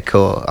 Okay.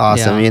 Cool.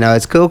 Awesome. Yeah. You know,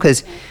 it's cool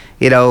because,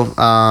 you know,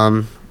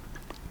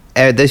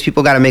 those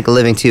people got to make a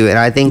living too, and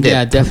I think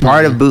that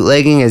part of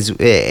bootlegging is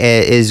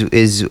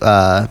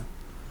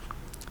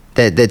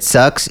that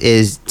sucks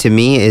is to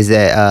me is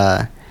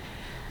that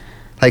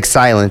like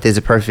Silent is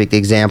a perfect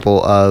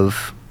example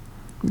of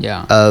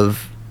Yeah.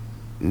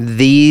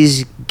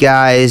 these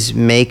guys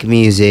make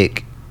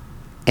music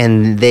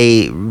and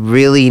they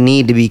really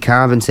need to be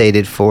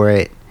compensated for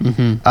it.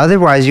 Mm-hmm.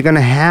 Otherwise, you're going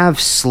to have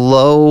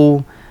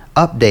slow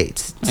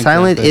updates.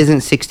 Silent Exactly. isn't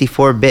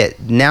 64-bit.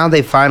 Now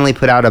they finally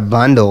put out a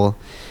bundle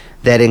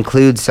that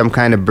includes some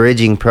kind of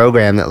bridging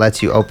program that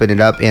lets you open it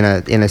up in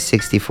a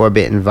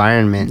 64-bit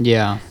environment.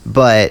 Yeah.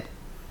 But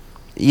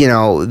you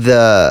know,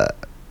 the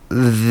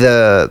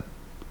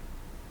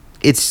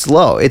it's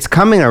slow. It's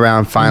coming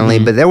around finally,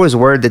 Mhm. but there was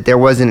word that there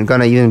wasn't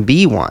going to even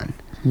be one.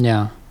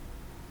 Yeah.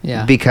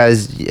 Yeah.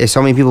 Because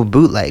so many people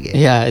bootleg it.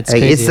 Yeah, it's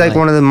like, crazy. it's like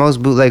one of the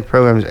most bootleg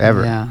programs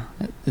ever. Yeah,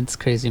 it's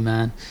crazy,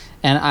 man.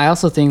 And I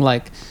also think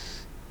like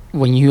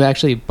when you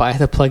actually buy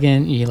the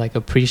plugin, you like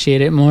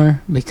appreciate it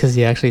more because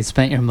you actually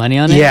spent your money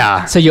on it.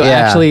 Yeah, So you yeah.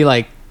 actually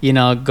like, you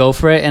know, go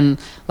for it. And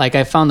like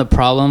I found the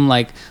problem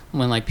like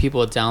when like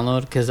people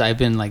download, because I've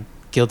been like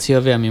guilty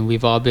of it. I mean,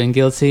 we've all been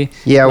guilty.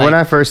 Yeah, Like, when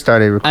I first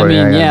started I recording,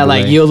 mean, got yeah,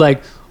 like bootleg. you're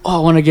like, oh, I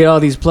want to get all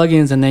these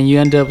plugins, and then you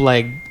end up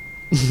like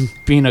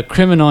being a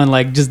criminal and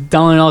like just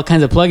downloading all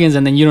kinds of plugins,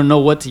 and then you don't know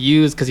what to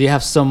use because you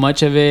have so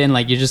much of it, and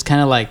like you're just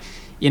kind of like,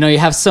 you know, you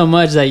have so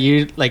much that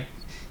you're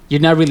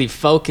not really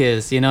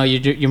focused. You know,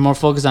 you're more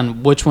focused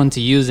on which one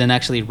to use than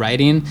actually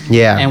writing.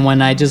 Yeah. And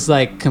when I just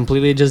like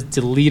completely just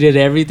deleted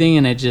everything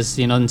and I just,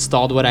 you know,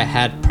 installed what I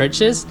had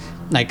purchased,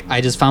 like I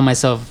just found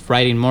myself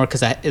writing more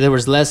because there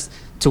was less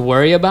to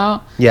worry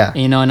about. Yeah.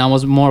 You know, and I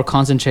was more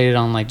concentrated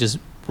on like just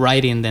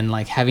writing than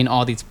like having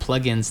all these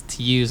plugins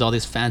to use, all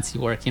this fancy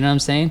work. You know what I'm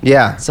saying?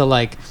 Yeah. So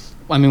like,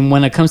 I mean,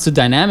 when it comes to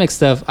dynamic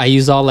stuff, I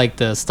use all like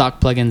the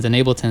stock plugins in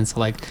Ableton. So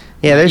like,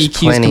 Yeah, there's EQs,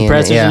 plenty.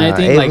 compressors, and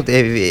everything. Like,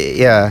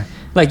 Yeah.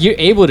 like you're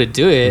able to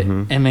do it.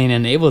 Mhm. I mean,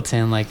 in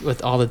Ableton, like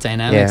with all the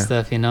dynamic Yeah.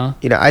 stuff, you know.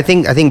 You know, I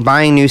think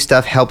buying new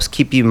stuff helps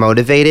keep you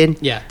motivated.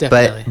 Yeah,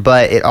 definitely.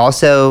 But it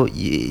also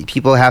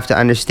people have to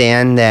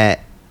understand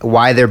that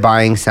why they're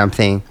buying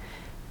something.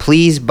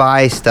 Please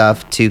buy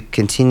stuff to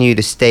continue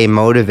to stay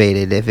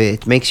motivated. If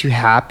it makes you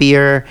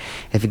happier,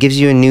 if it gives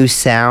you a new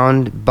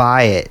sound,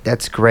 buy it.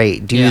 That's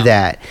great. Do Yeah.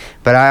 that.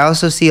 But I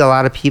also see a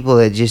lot of people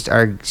that just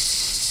are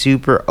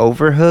super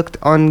overhooked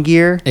on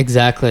gear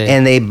Exactly.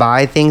 and they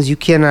buy things. You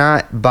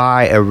cannot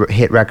buy a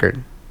hit record.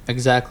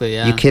 Exactly.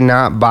 Yeah. You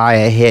cannot buy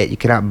a hit. You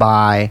cannot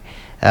buy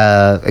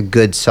a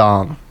good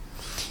song.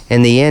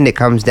 In the end, it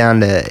comes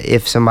down to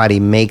if somebody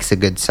makes a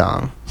good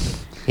song.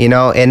 You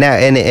know, and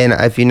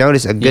if you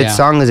notice, a good Yeah.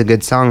 song is a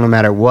good song no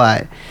matter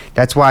what.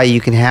 That's why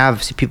you can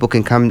have people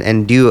can come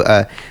and do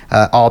a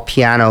all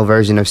piano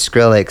version of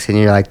Skrillex, and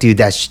you're like, dude,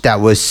 that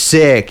was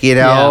sick, you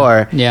know, Yeah.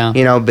 or Yeah.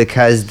 you know,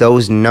 because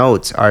those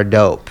notes are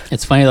dope.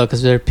 It's funny though,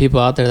 because there are people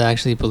out there that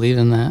actually believe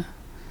in that.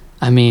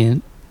 I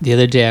mean, the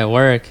other day at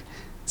work,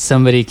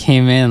 somebody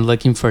came in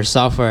looking for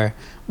software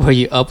where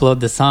you upload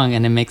the song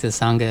and it makes it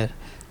sound good.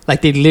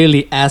 Like they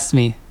literally asked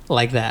me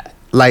like that.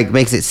 Like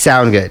makes it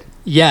sound good.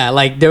 Yeah,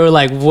 like they were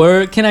like,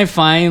 where can I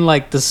find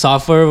like the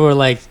software where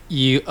like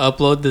you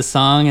upload the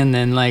song and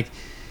then like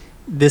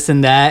this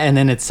and that and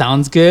then it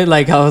sounds good?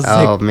 Like I was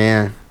Oh like,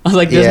 man.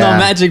 there's Yeah. no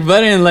magic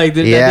button. Like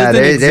that Yeah,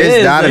 doesn't exist.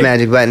 there's not a Like,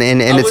 magic button,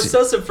 and I it's was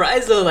so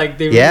surprised though. Like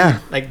they Yeah. really,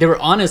 like they were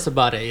honest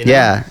about it. You know?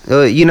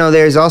 Yeah, you know,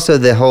 there's also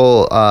the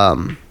whole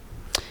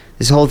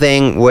this whole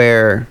thing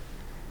where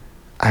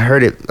I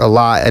heard it a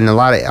lot, and a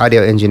lot of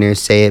audio engineers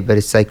say it, but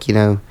it's like, you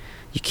know,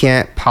 you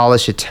can't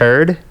polish a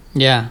turd.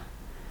 Yeah.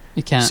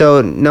 You can't.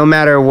 So no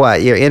matter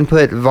what, your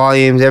input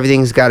volumes,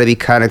 everything's got to be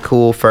kind of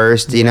cool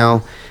first. You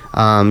know,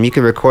 you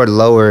can record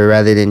lower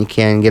rather than you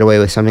can get away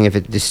with something if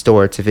it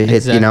distorts, if it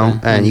hits, you know,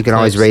 Exactly. and you can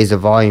always Clips. raise the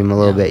volume a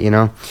little Yeah. bit, you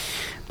know.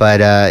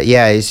 But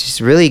yeah, it's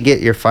just really get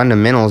your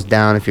fundamentals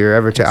down if you're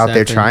ever out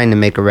there Exactly. trying to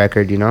make a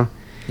record, you know.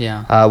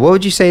 yeah. What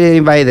would you say to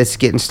anybody that's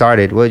getting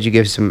started? What would you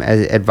give some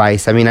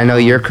advice? I mean, I know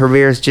your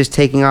career is just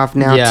taking off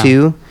now Yeah.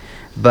 too,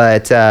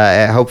 but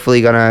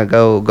hopefully gonna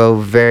go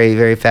very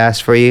very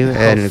fast for you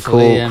and a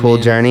Hopefully, I cool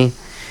mean- journey.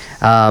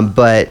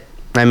 But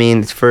I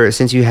mean,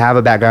 since you have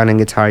a background in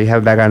guitar, you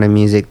have a background in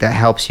music that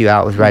helps you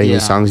out with writing Yeah.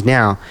 these songs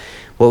now.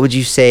 What would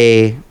you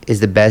say is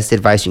the best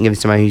advice you can give to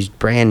somebody who's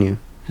brand new,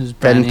 Who's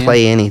brand doesn't new.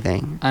 play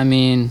anything? I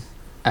mean,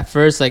 at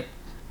first, like,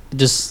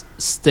 just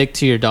stick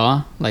to your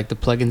DAW, like the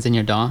plugins in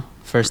your DAW.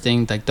 First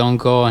thing, like, don't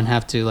go and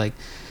have to like,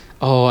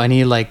 oh, I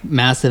need like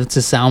Massive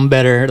to sound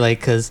better, like,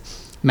 because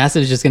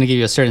Massive is just gonna give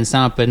you a certain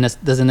sound, but it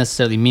doesn't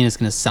necessarily mean it's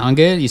gonna sound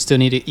good. You still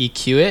need to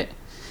EQ it.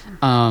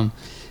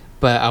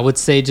 But I would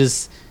say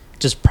just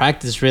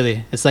practice.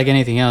 Really, it's like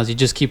anything else. You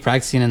just keep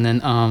practicing, and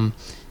then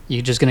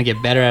you're just gonna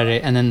get better at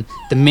it. And then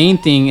the main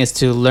thing is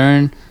to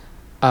learn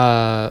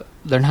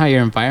how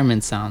your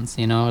environment sounds.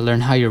 You know,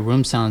 learn how your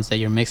room sounds that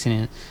you're mixing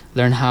in.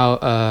 Learn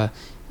how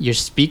your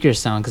speakers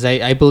sound, because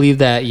I believe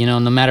that, you know,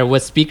 no matter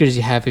what speakers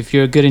you have, if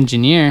you're a good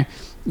engineer,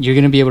 you're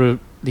gonna be able to,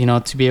 you know,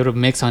 to be able to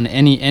mix on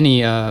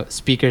any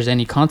speakers,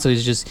 any console.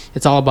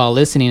 It's all about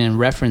listening and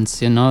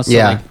reference, you know. So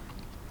Yeah. like,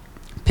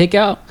 pick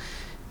out.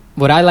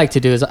 What I like to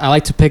do is I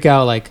like to pick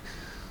out like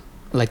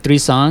 3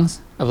 songs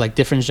of like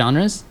different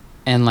genres,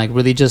 and like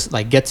really just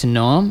like get to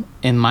know them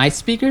in my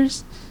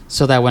speakers,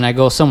 so that when I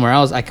go somewhere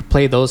else, I could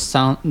play those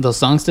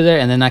songs to there,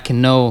 and then I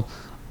can know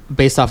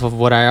based off of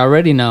what I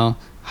already know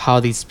how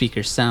these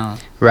speakers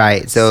sound.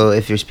 Right. So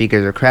if your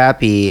speakers are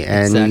crappy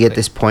and you Exactly. get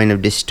this point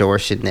of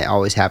distortion that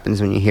always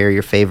happens when you hear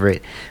your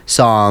favorite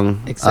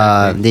song,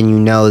 Exactly. then you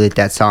know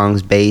that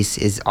song's bass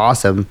is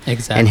awesome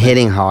Exactly. and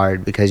hitting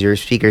hard because your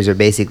speakers are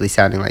basically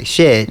sounding like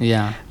shit.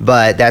 Yeah.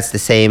 But that's the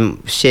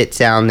same shit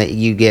sound that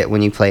you get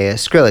when you play a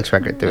Skrillex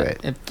record through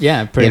it.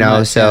 Yeah, pretty You know,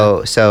 much.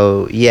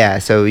 so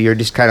you're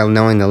just kind of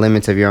knowing the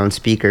limits of your own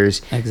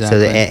speakers. Exactly. So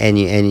that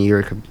and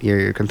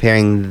you're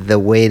comparing the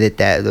way that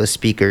those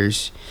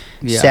speakers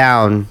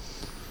sound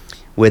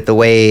with the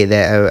way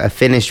that a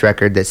finished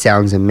record that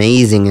sounds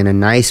amazing in a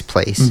nice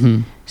place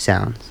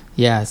sounds.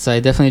 Yeah, so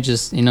I definitely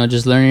just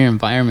just learn your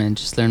environment,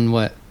 just learn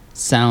what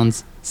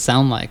sounds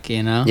sound like,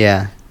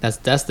 Yeah.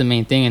 That's the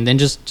main thing, and then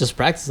just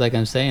practice, like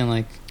I'm saying,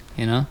 like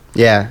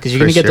Yeah. because you're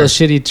gonna get those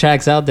shitty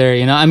tracks out there.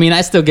 I mean,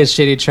 I still get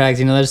shitty tracks.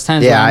 There's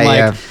times where I'm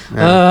like,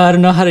 yeah. I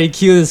don't know how to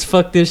EQ this,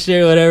 fuck this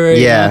shit, whatever.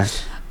 Yeah.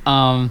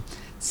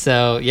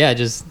 So yeah,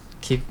 just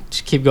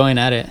keep going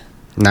at it.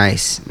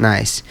 Nice.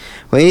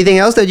 Well, anything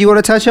else that you want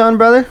to touch on,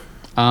 brother?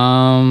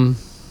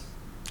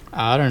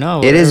 I don't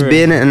know. It has whatever.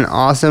 been an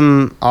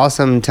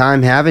awesome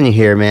time having you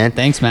here, man.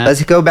 Thanks, man.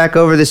 Let's go back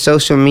over the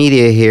social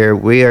media here.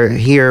 We are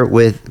here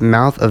with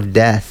Mouth of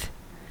Death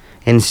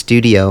in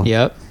studio.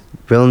 Yep.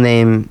 Real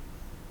name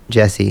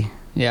Jesse.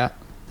 Yeah.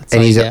 That's And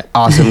all he's you an get.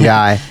 awesome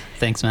guy.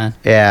 Thanks, man.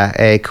 Yeah,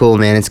 hey, cool,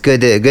 man. It's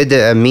good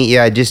to meet you.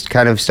 I just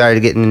kind of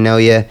started getting to know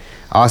you.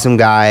 Awesome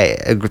guy.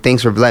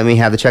 Thanks for letting me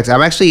have the tracks.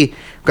 I'm actually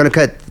gonna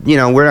cut.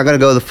 We're not gonna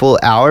go the full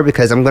hour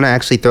because I'm gonna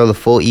actually throw the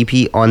full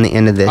EP on the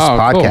end of this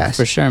podcast. Cool.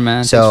 For sure,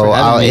 man. So Thanks for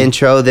having I'll me.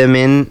 intro them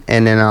in,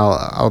 and then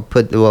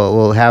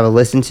we'll have a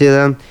listen to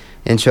them.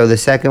 Intro the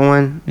second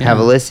one, have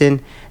a Yeah.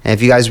 listen, and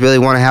if you guys really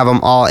want to have them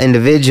all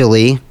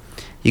individually,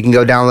 you can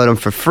go download them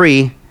for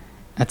free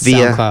That's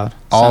via SoundCloud.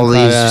 all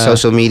SoundCloud, these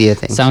social media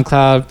things.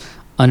 SoundCloud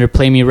under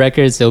Play Me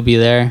Records. It'll be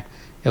there.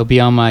 It'll be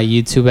on my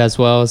YouTube as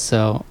well.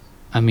 So,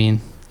 I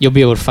mean, you'll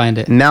be able to find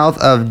it. Mouth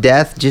of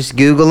Death. Just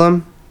Google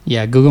them.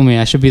 Yeah, Google me.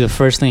 I should be the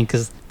first link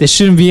because there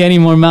shouldn't be any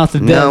more Mouth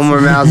of Death. No more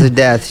Mouths of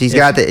Death. He's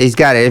got it.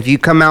 If you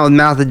come out with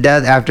Mouth of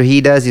Death after he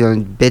does, he's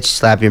gonna bitch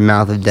slap your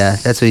Mouth of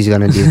Death. That's what he's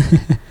gonna do.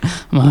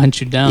 I'm gonna hunt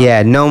you down.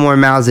 Yeah, no more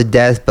Mouths of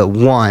Death, but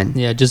one.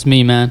 Yeah, just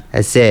me, man.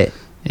 That's it.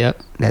 Yep.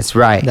 That's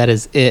right. That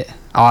is it.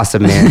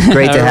 Awesome, man.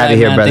 Great to All have you right,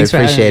 here, man. brother. Thanks for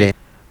having Appreciate me. it.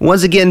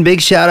 Once again,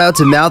 big shout out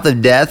to Mouth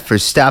of Death for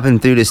stopping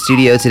through the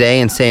studio today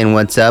and saying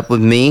what's up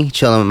with me,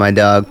 chilling with my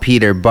dog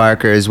Peter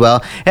Barker as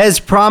well. As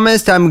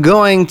promised, I'm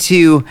going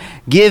to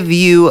give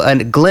you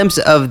a glimpse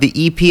of the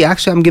EP.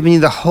 Actually, I'm giving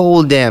you the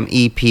whole damn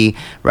EP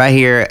right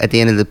here at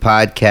the end of the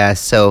podcast.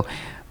 So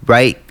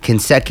right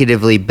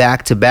consecutively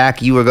back to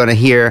back, you are going to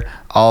hear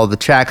all the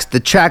tracks. The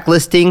track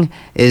listing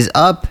is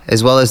up,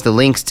 as well as the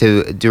links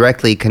to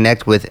directly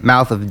connect with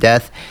Mouth of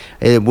Death.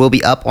 It will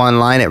be up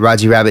online at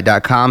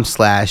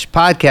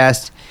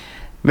rogerabbit.com/podcast.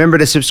 Remember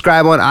to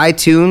subscribe on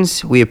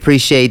iTunes. We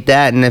appreciate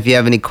that. And if you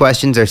have any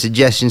questions or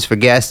suggestions for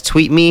guests,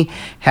 tweet me,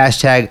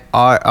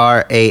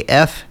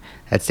 #RRAF.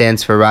 That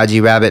stands for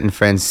Raji Rabbit and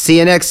Friends. See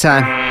you next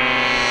time.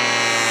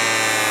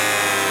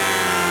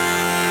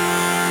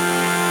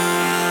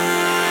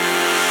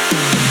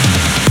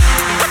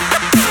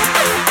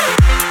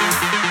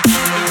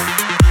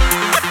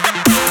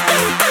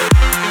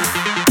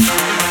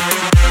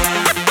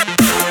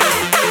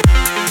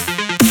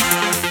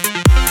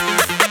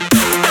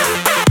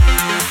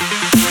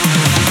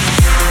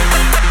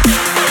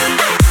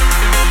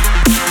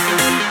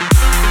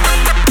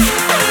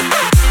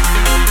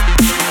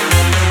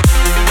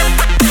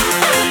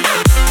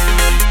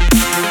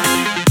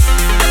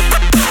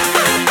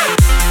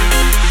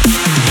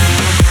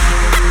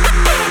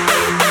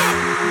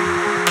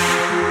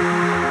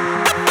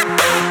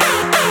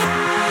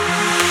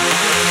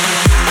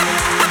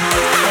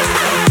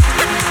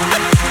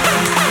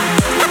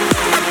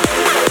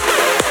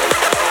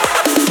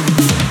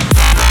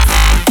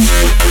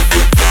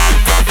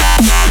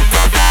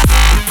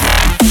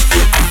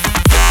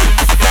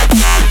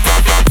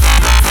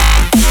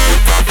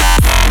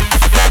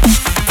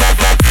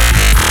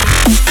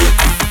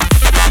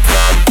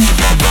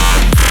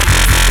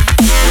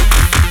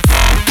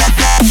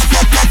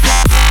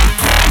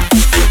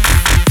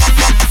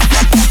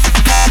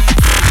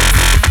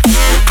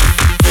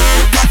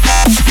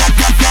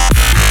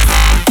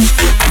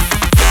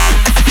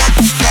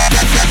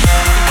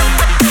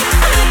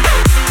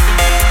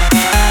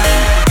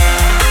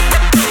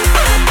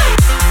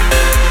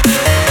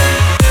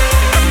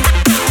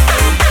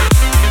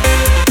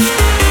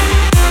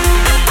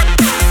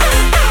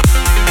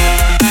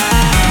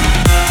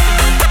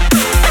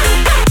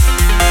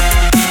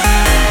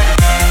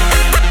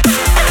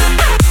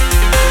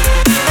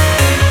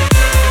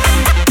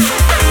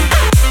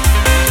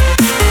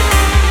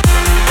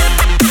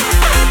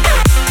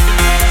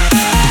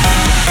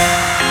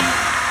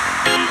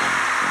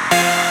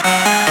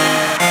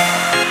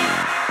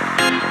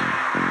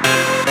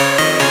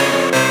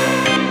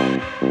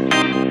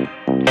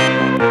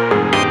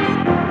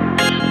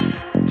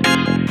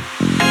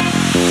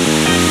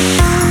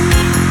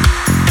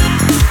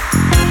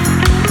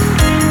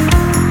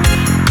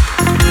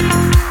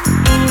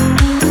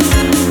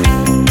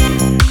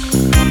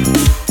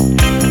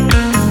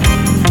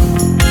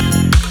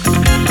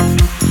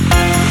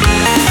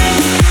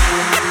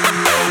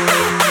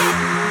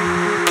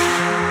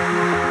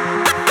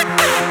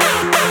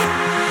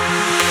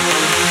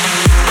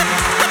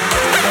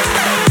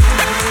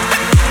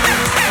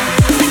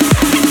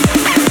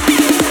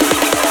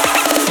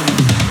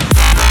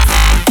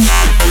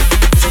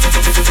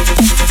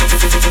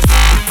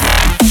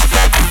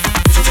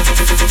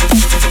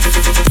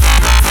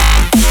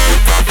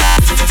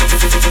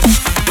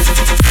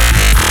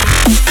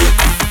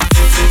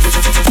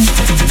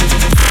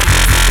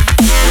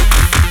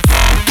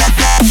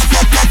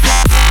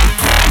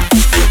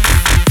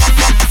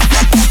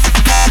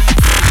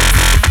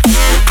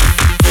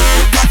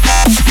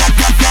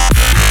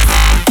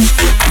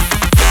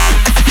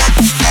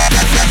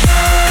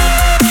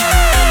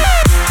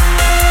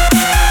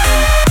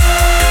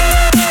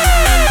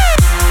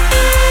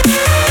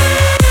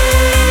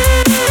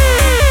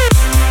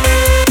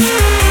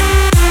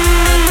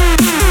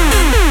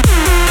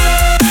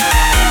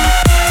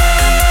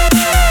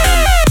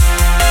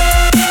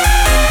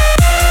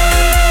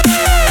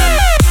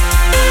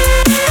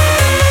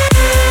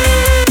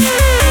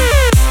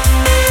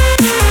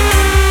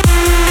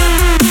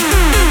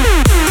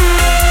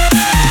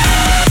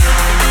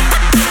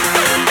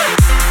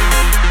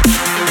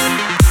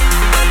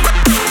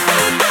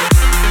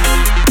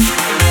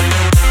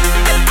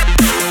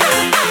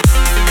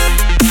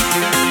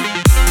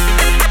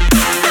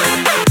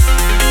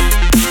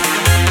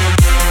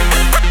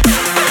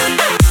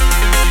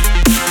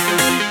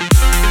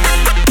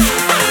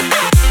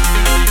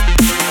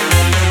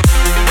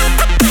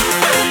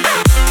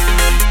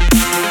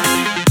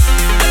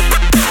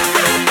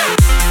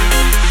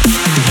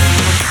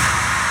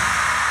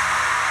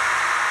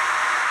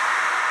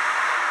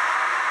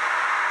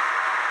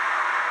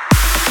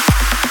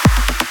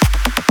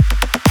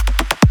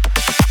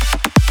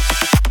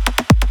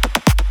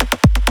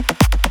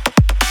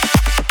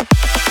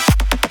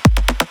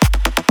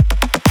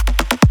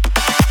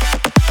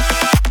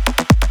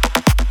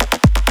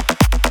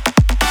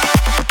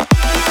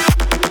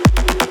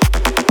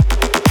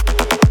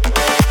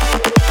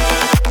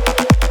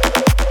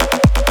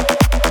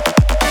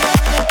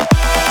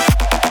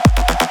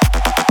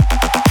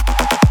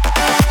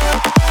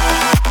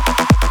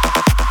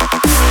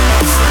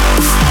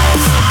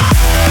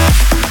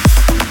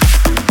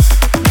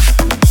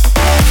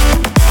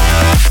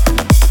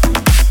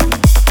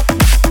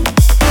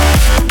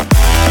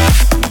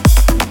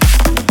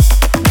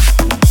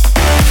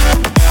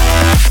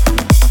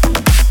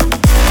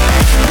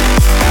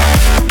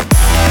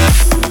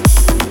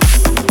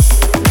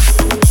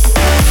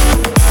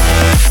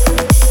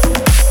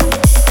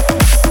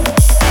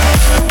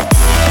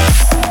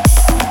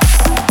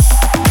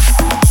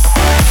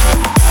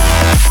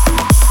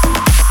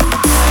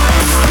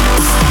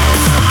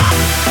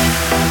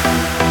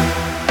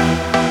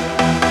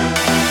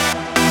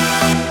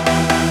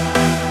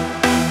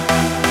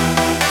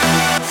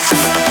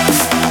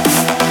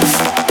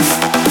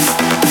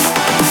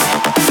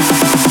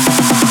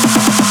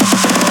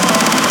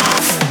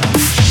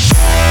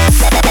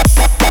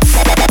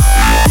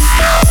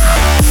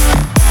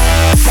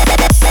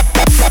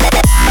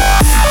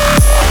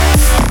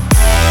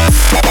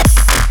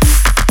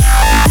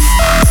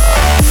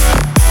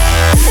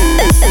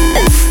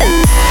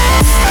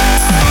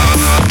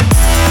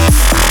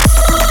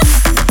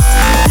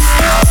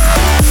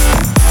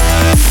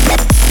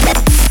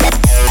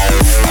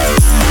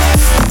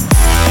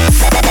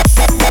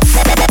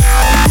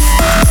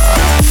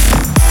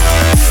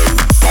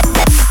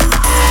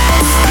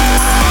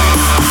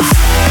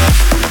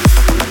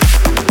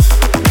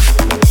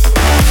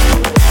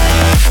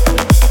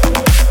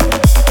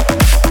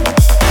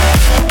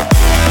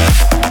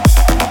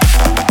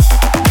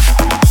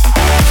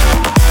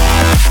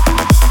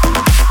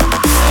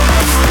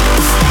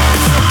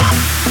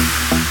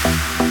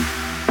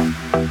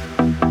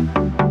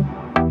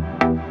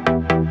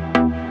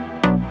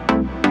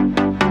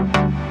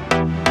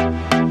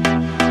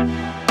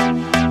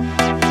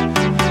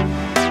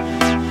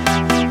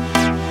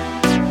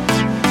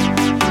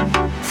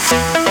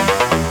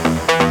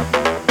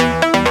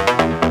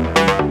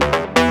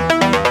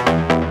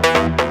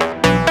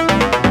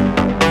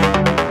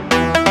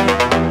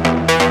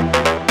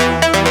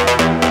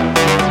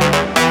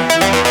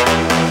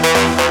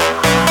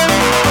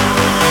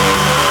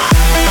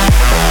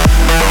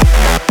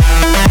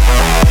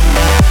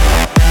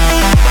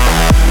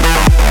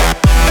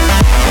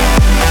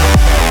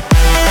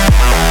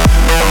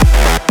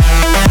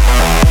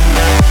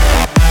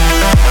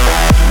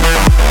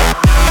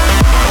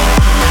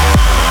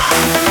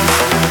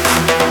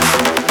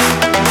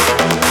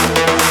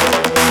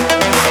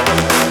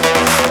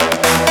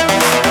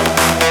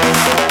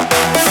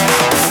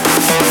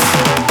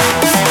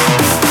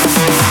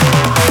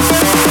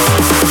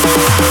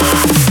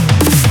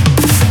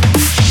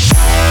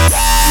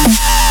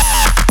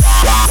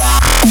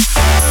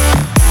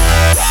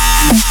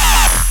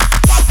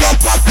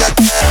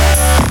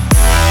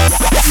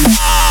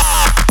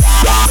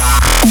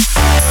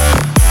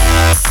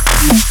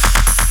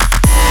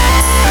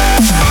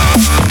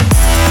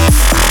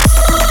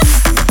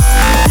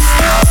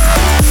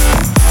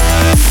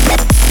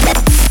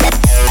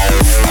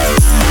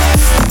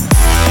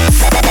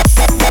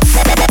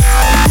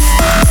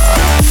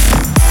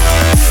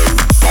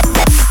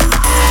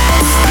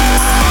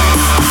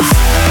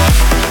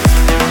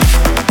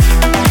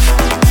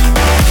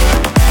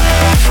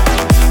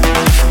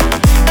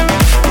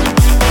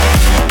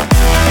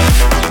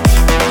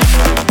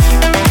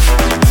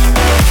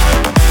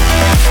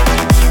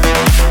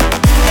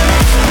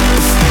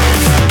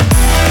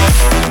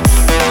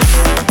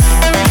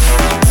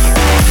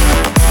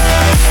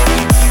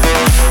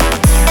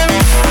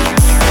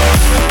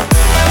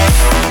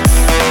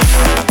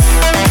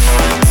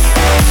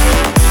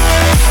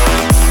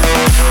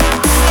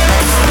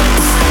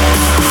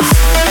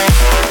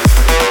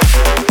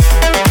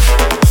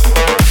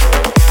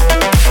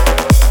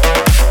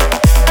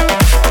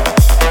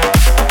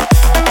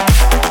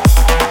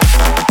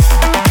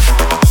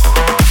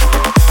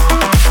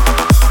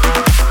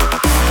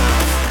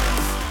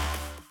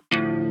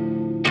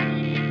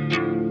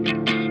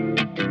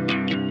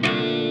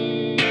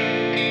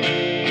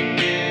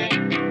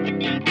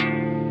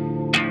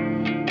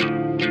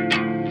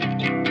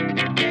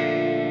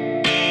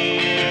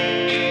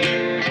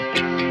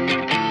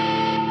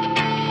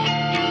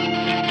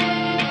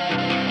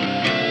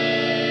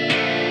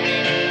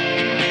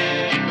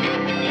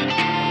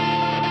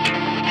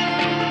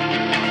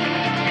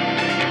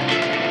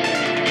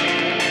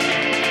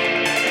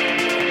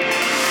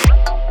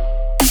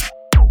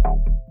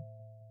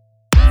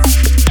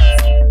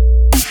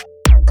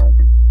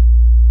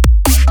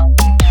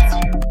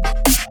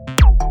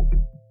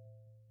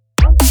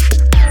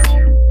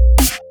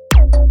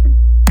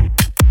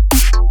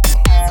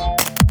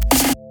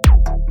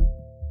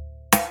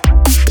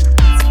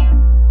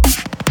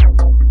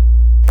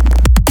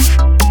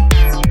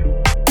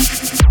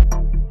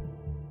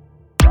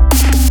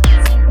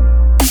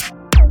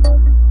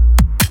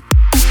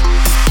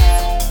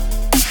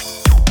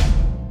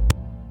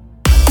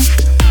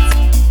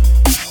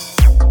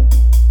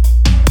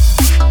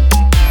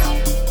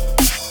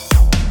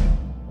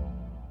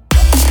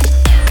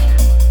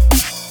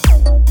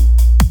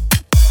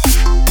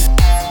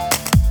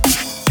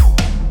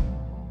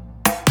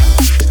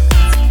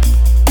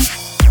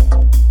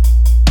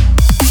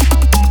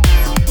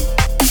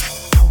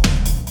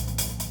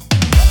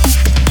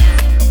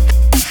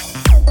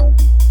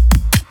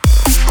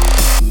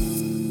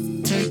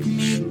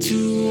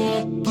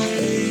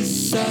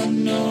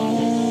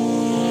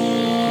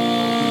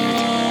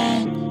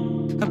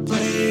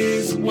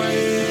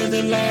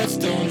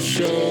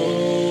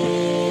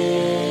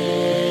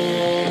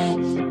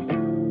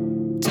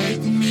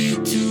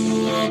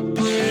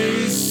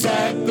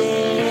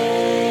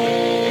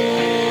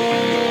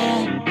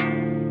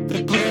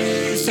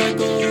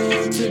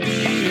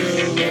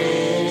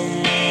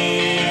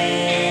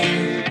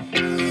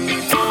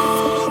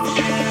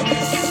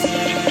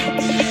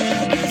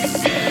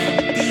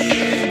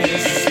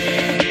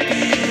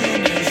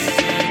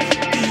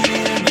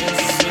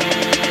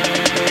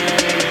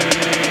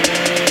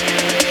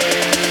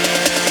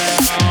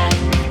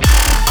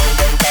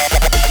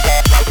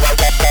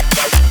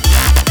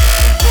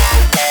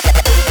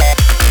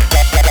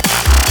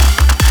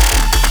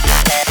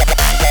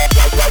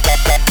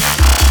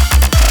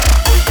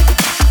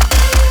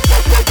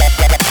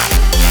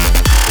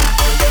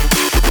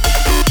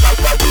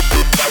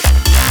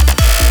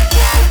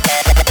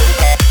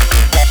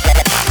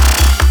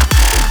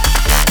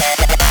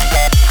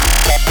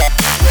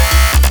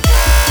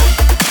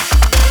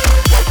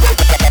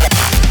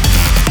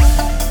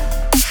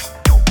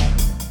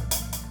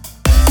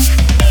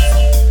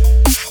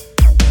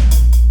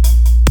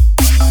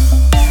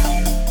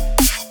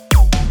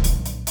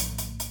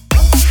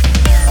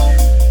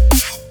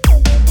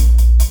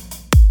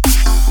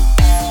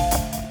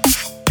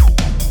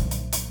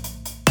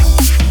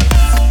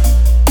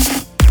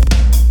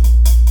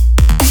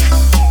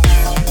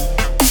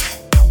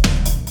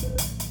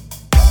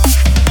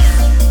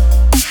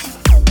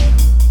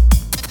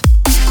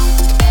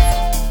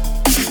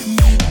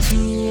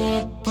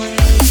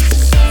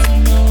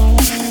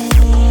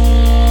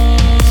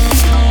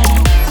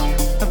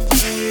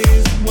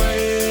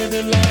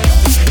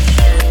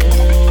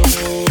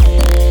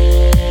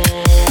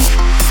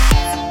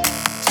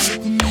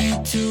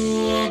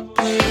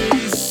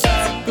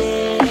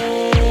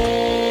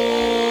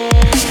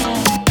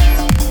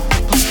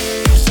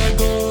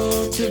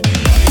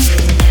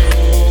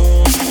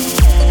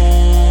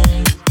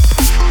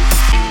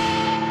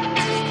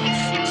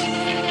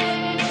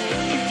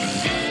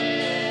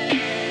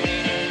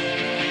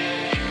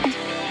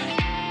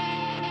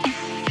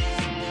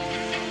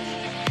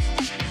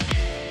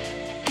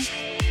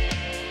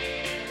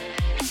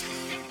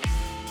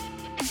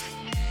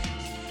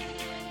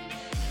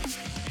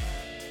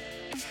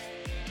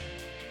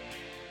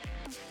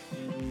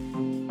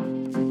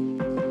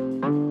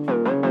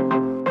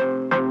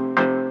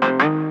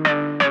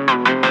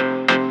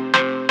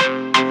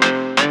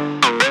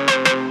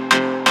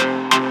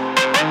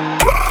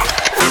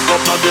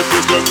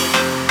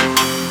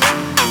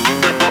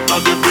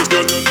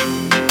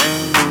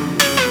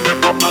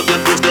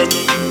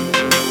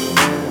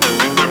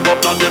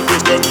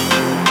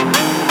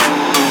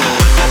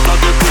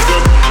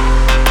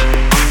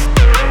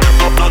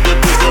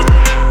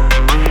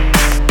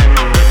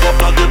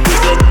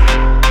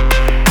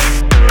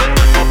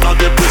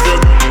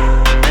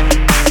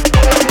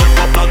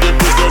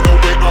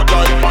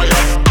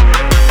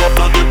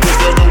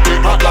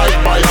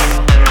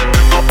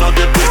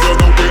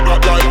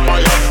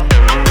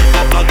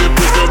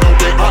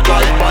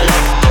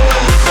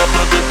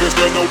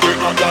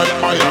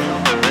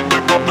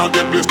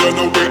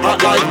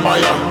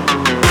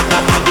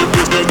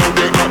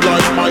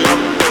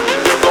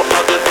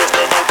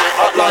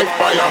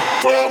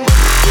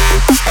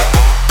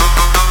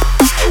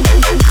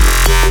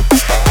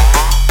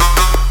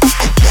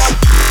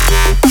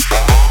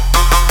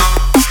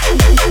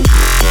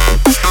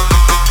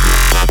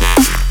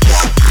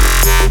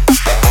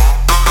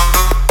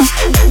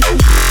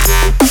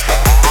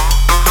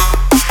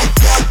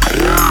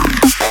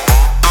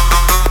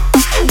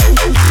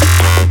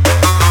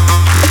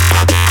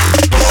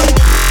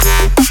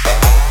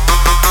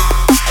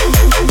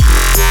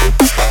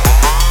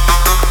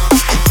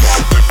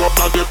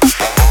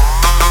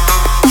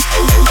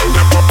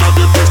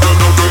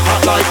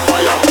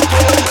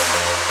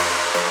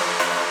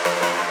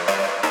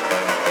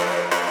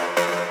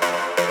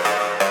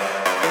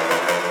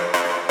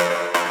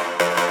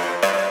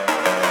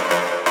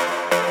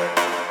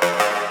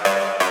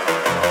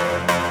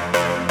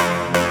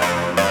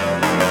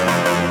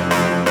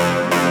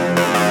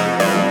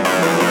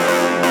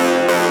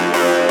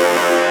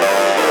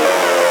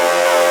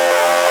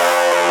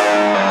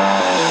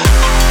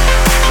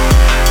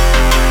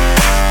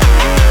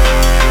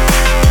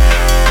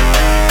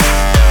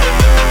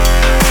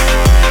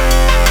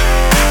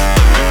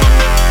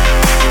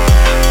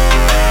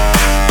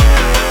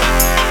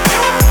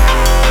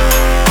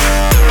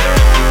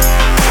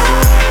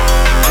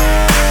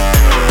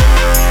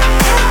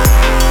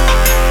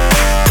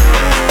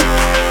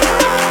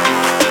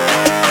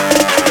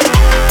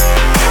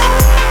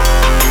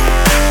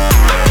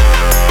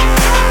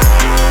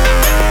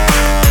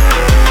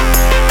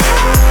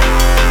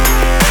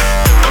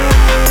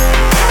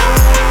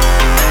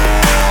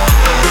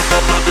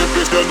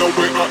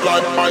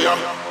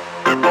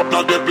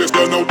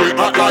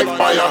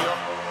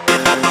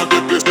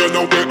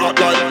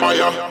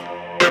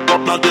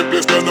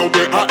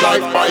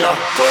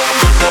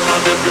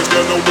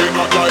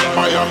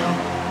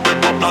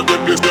 Step up now the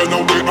place, they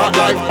know we hot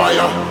like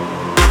fire.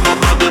 Step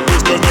up now the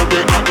place, they know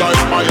we hot like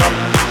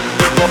fire.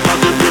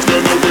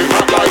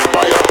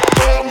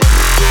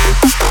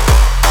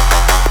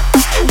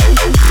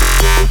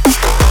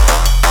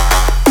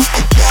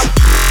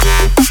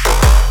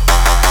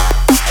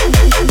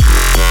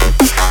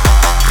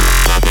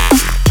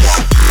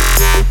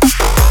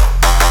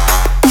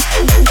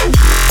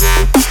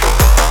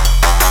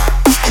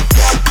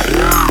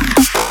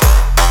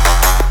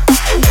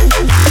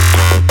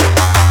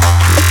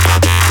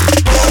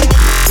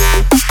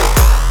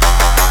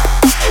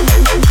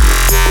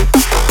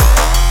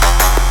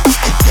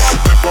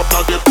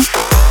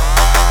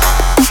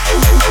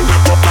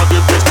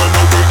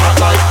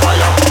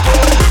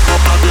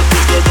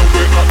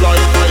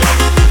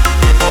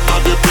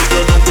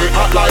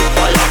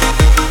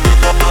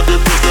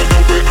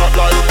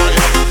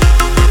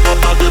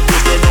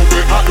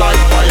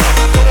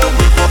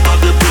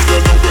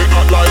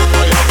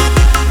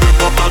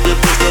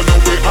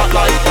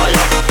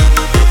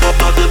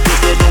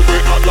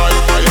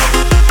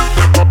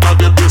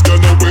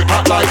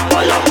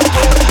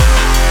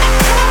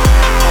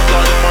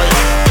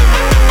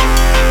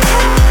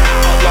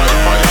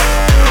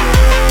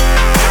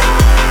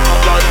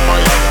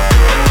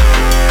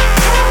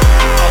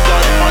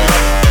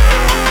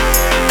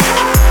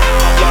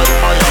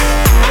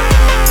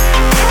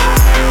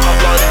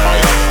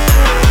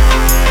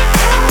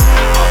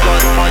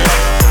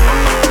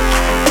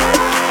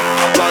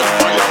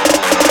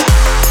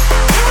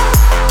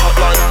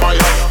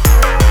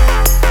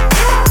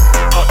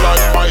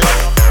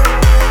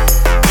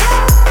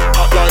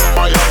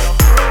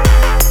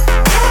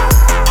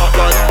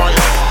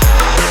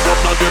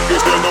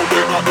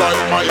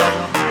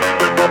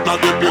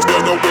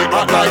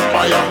 hot like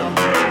fire.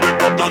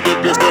 Step up on the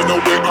place, there's no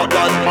way hot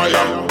like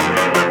fire.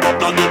 Step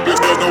up on the place,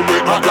 there's no way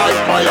hot like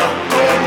fire.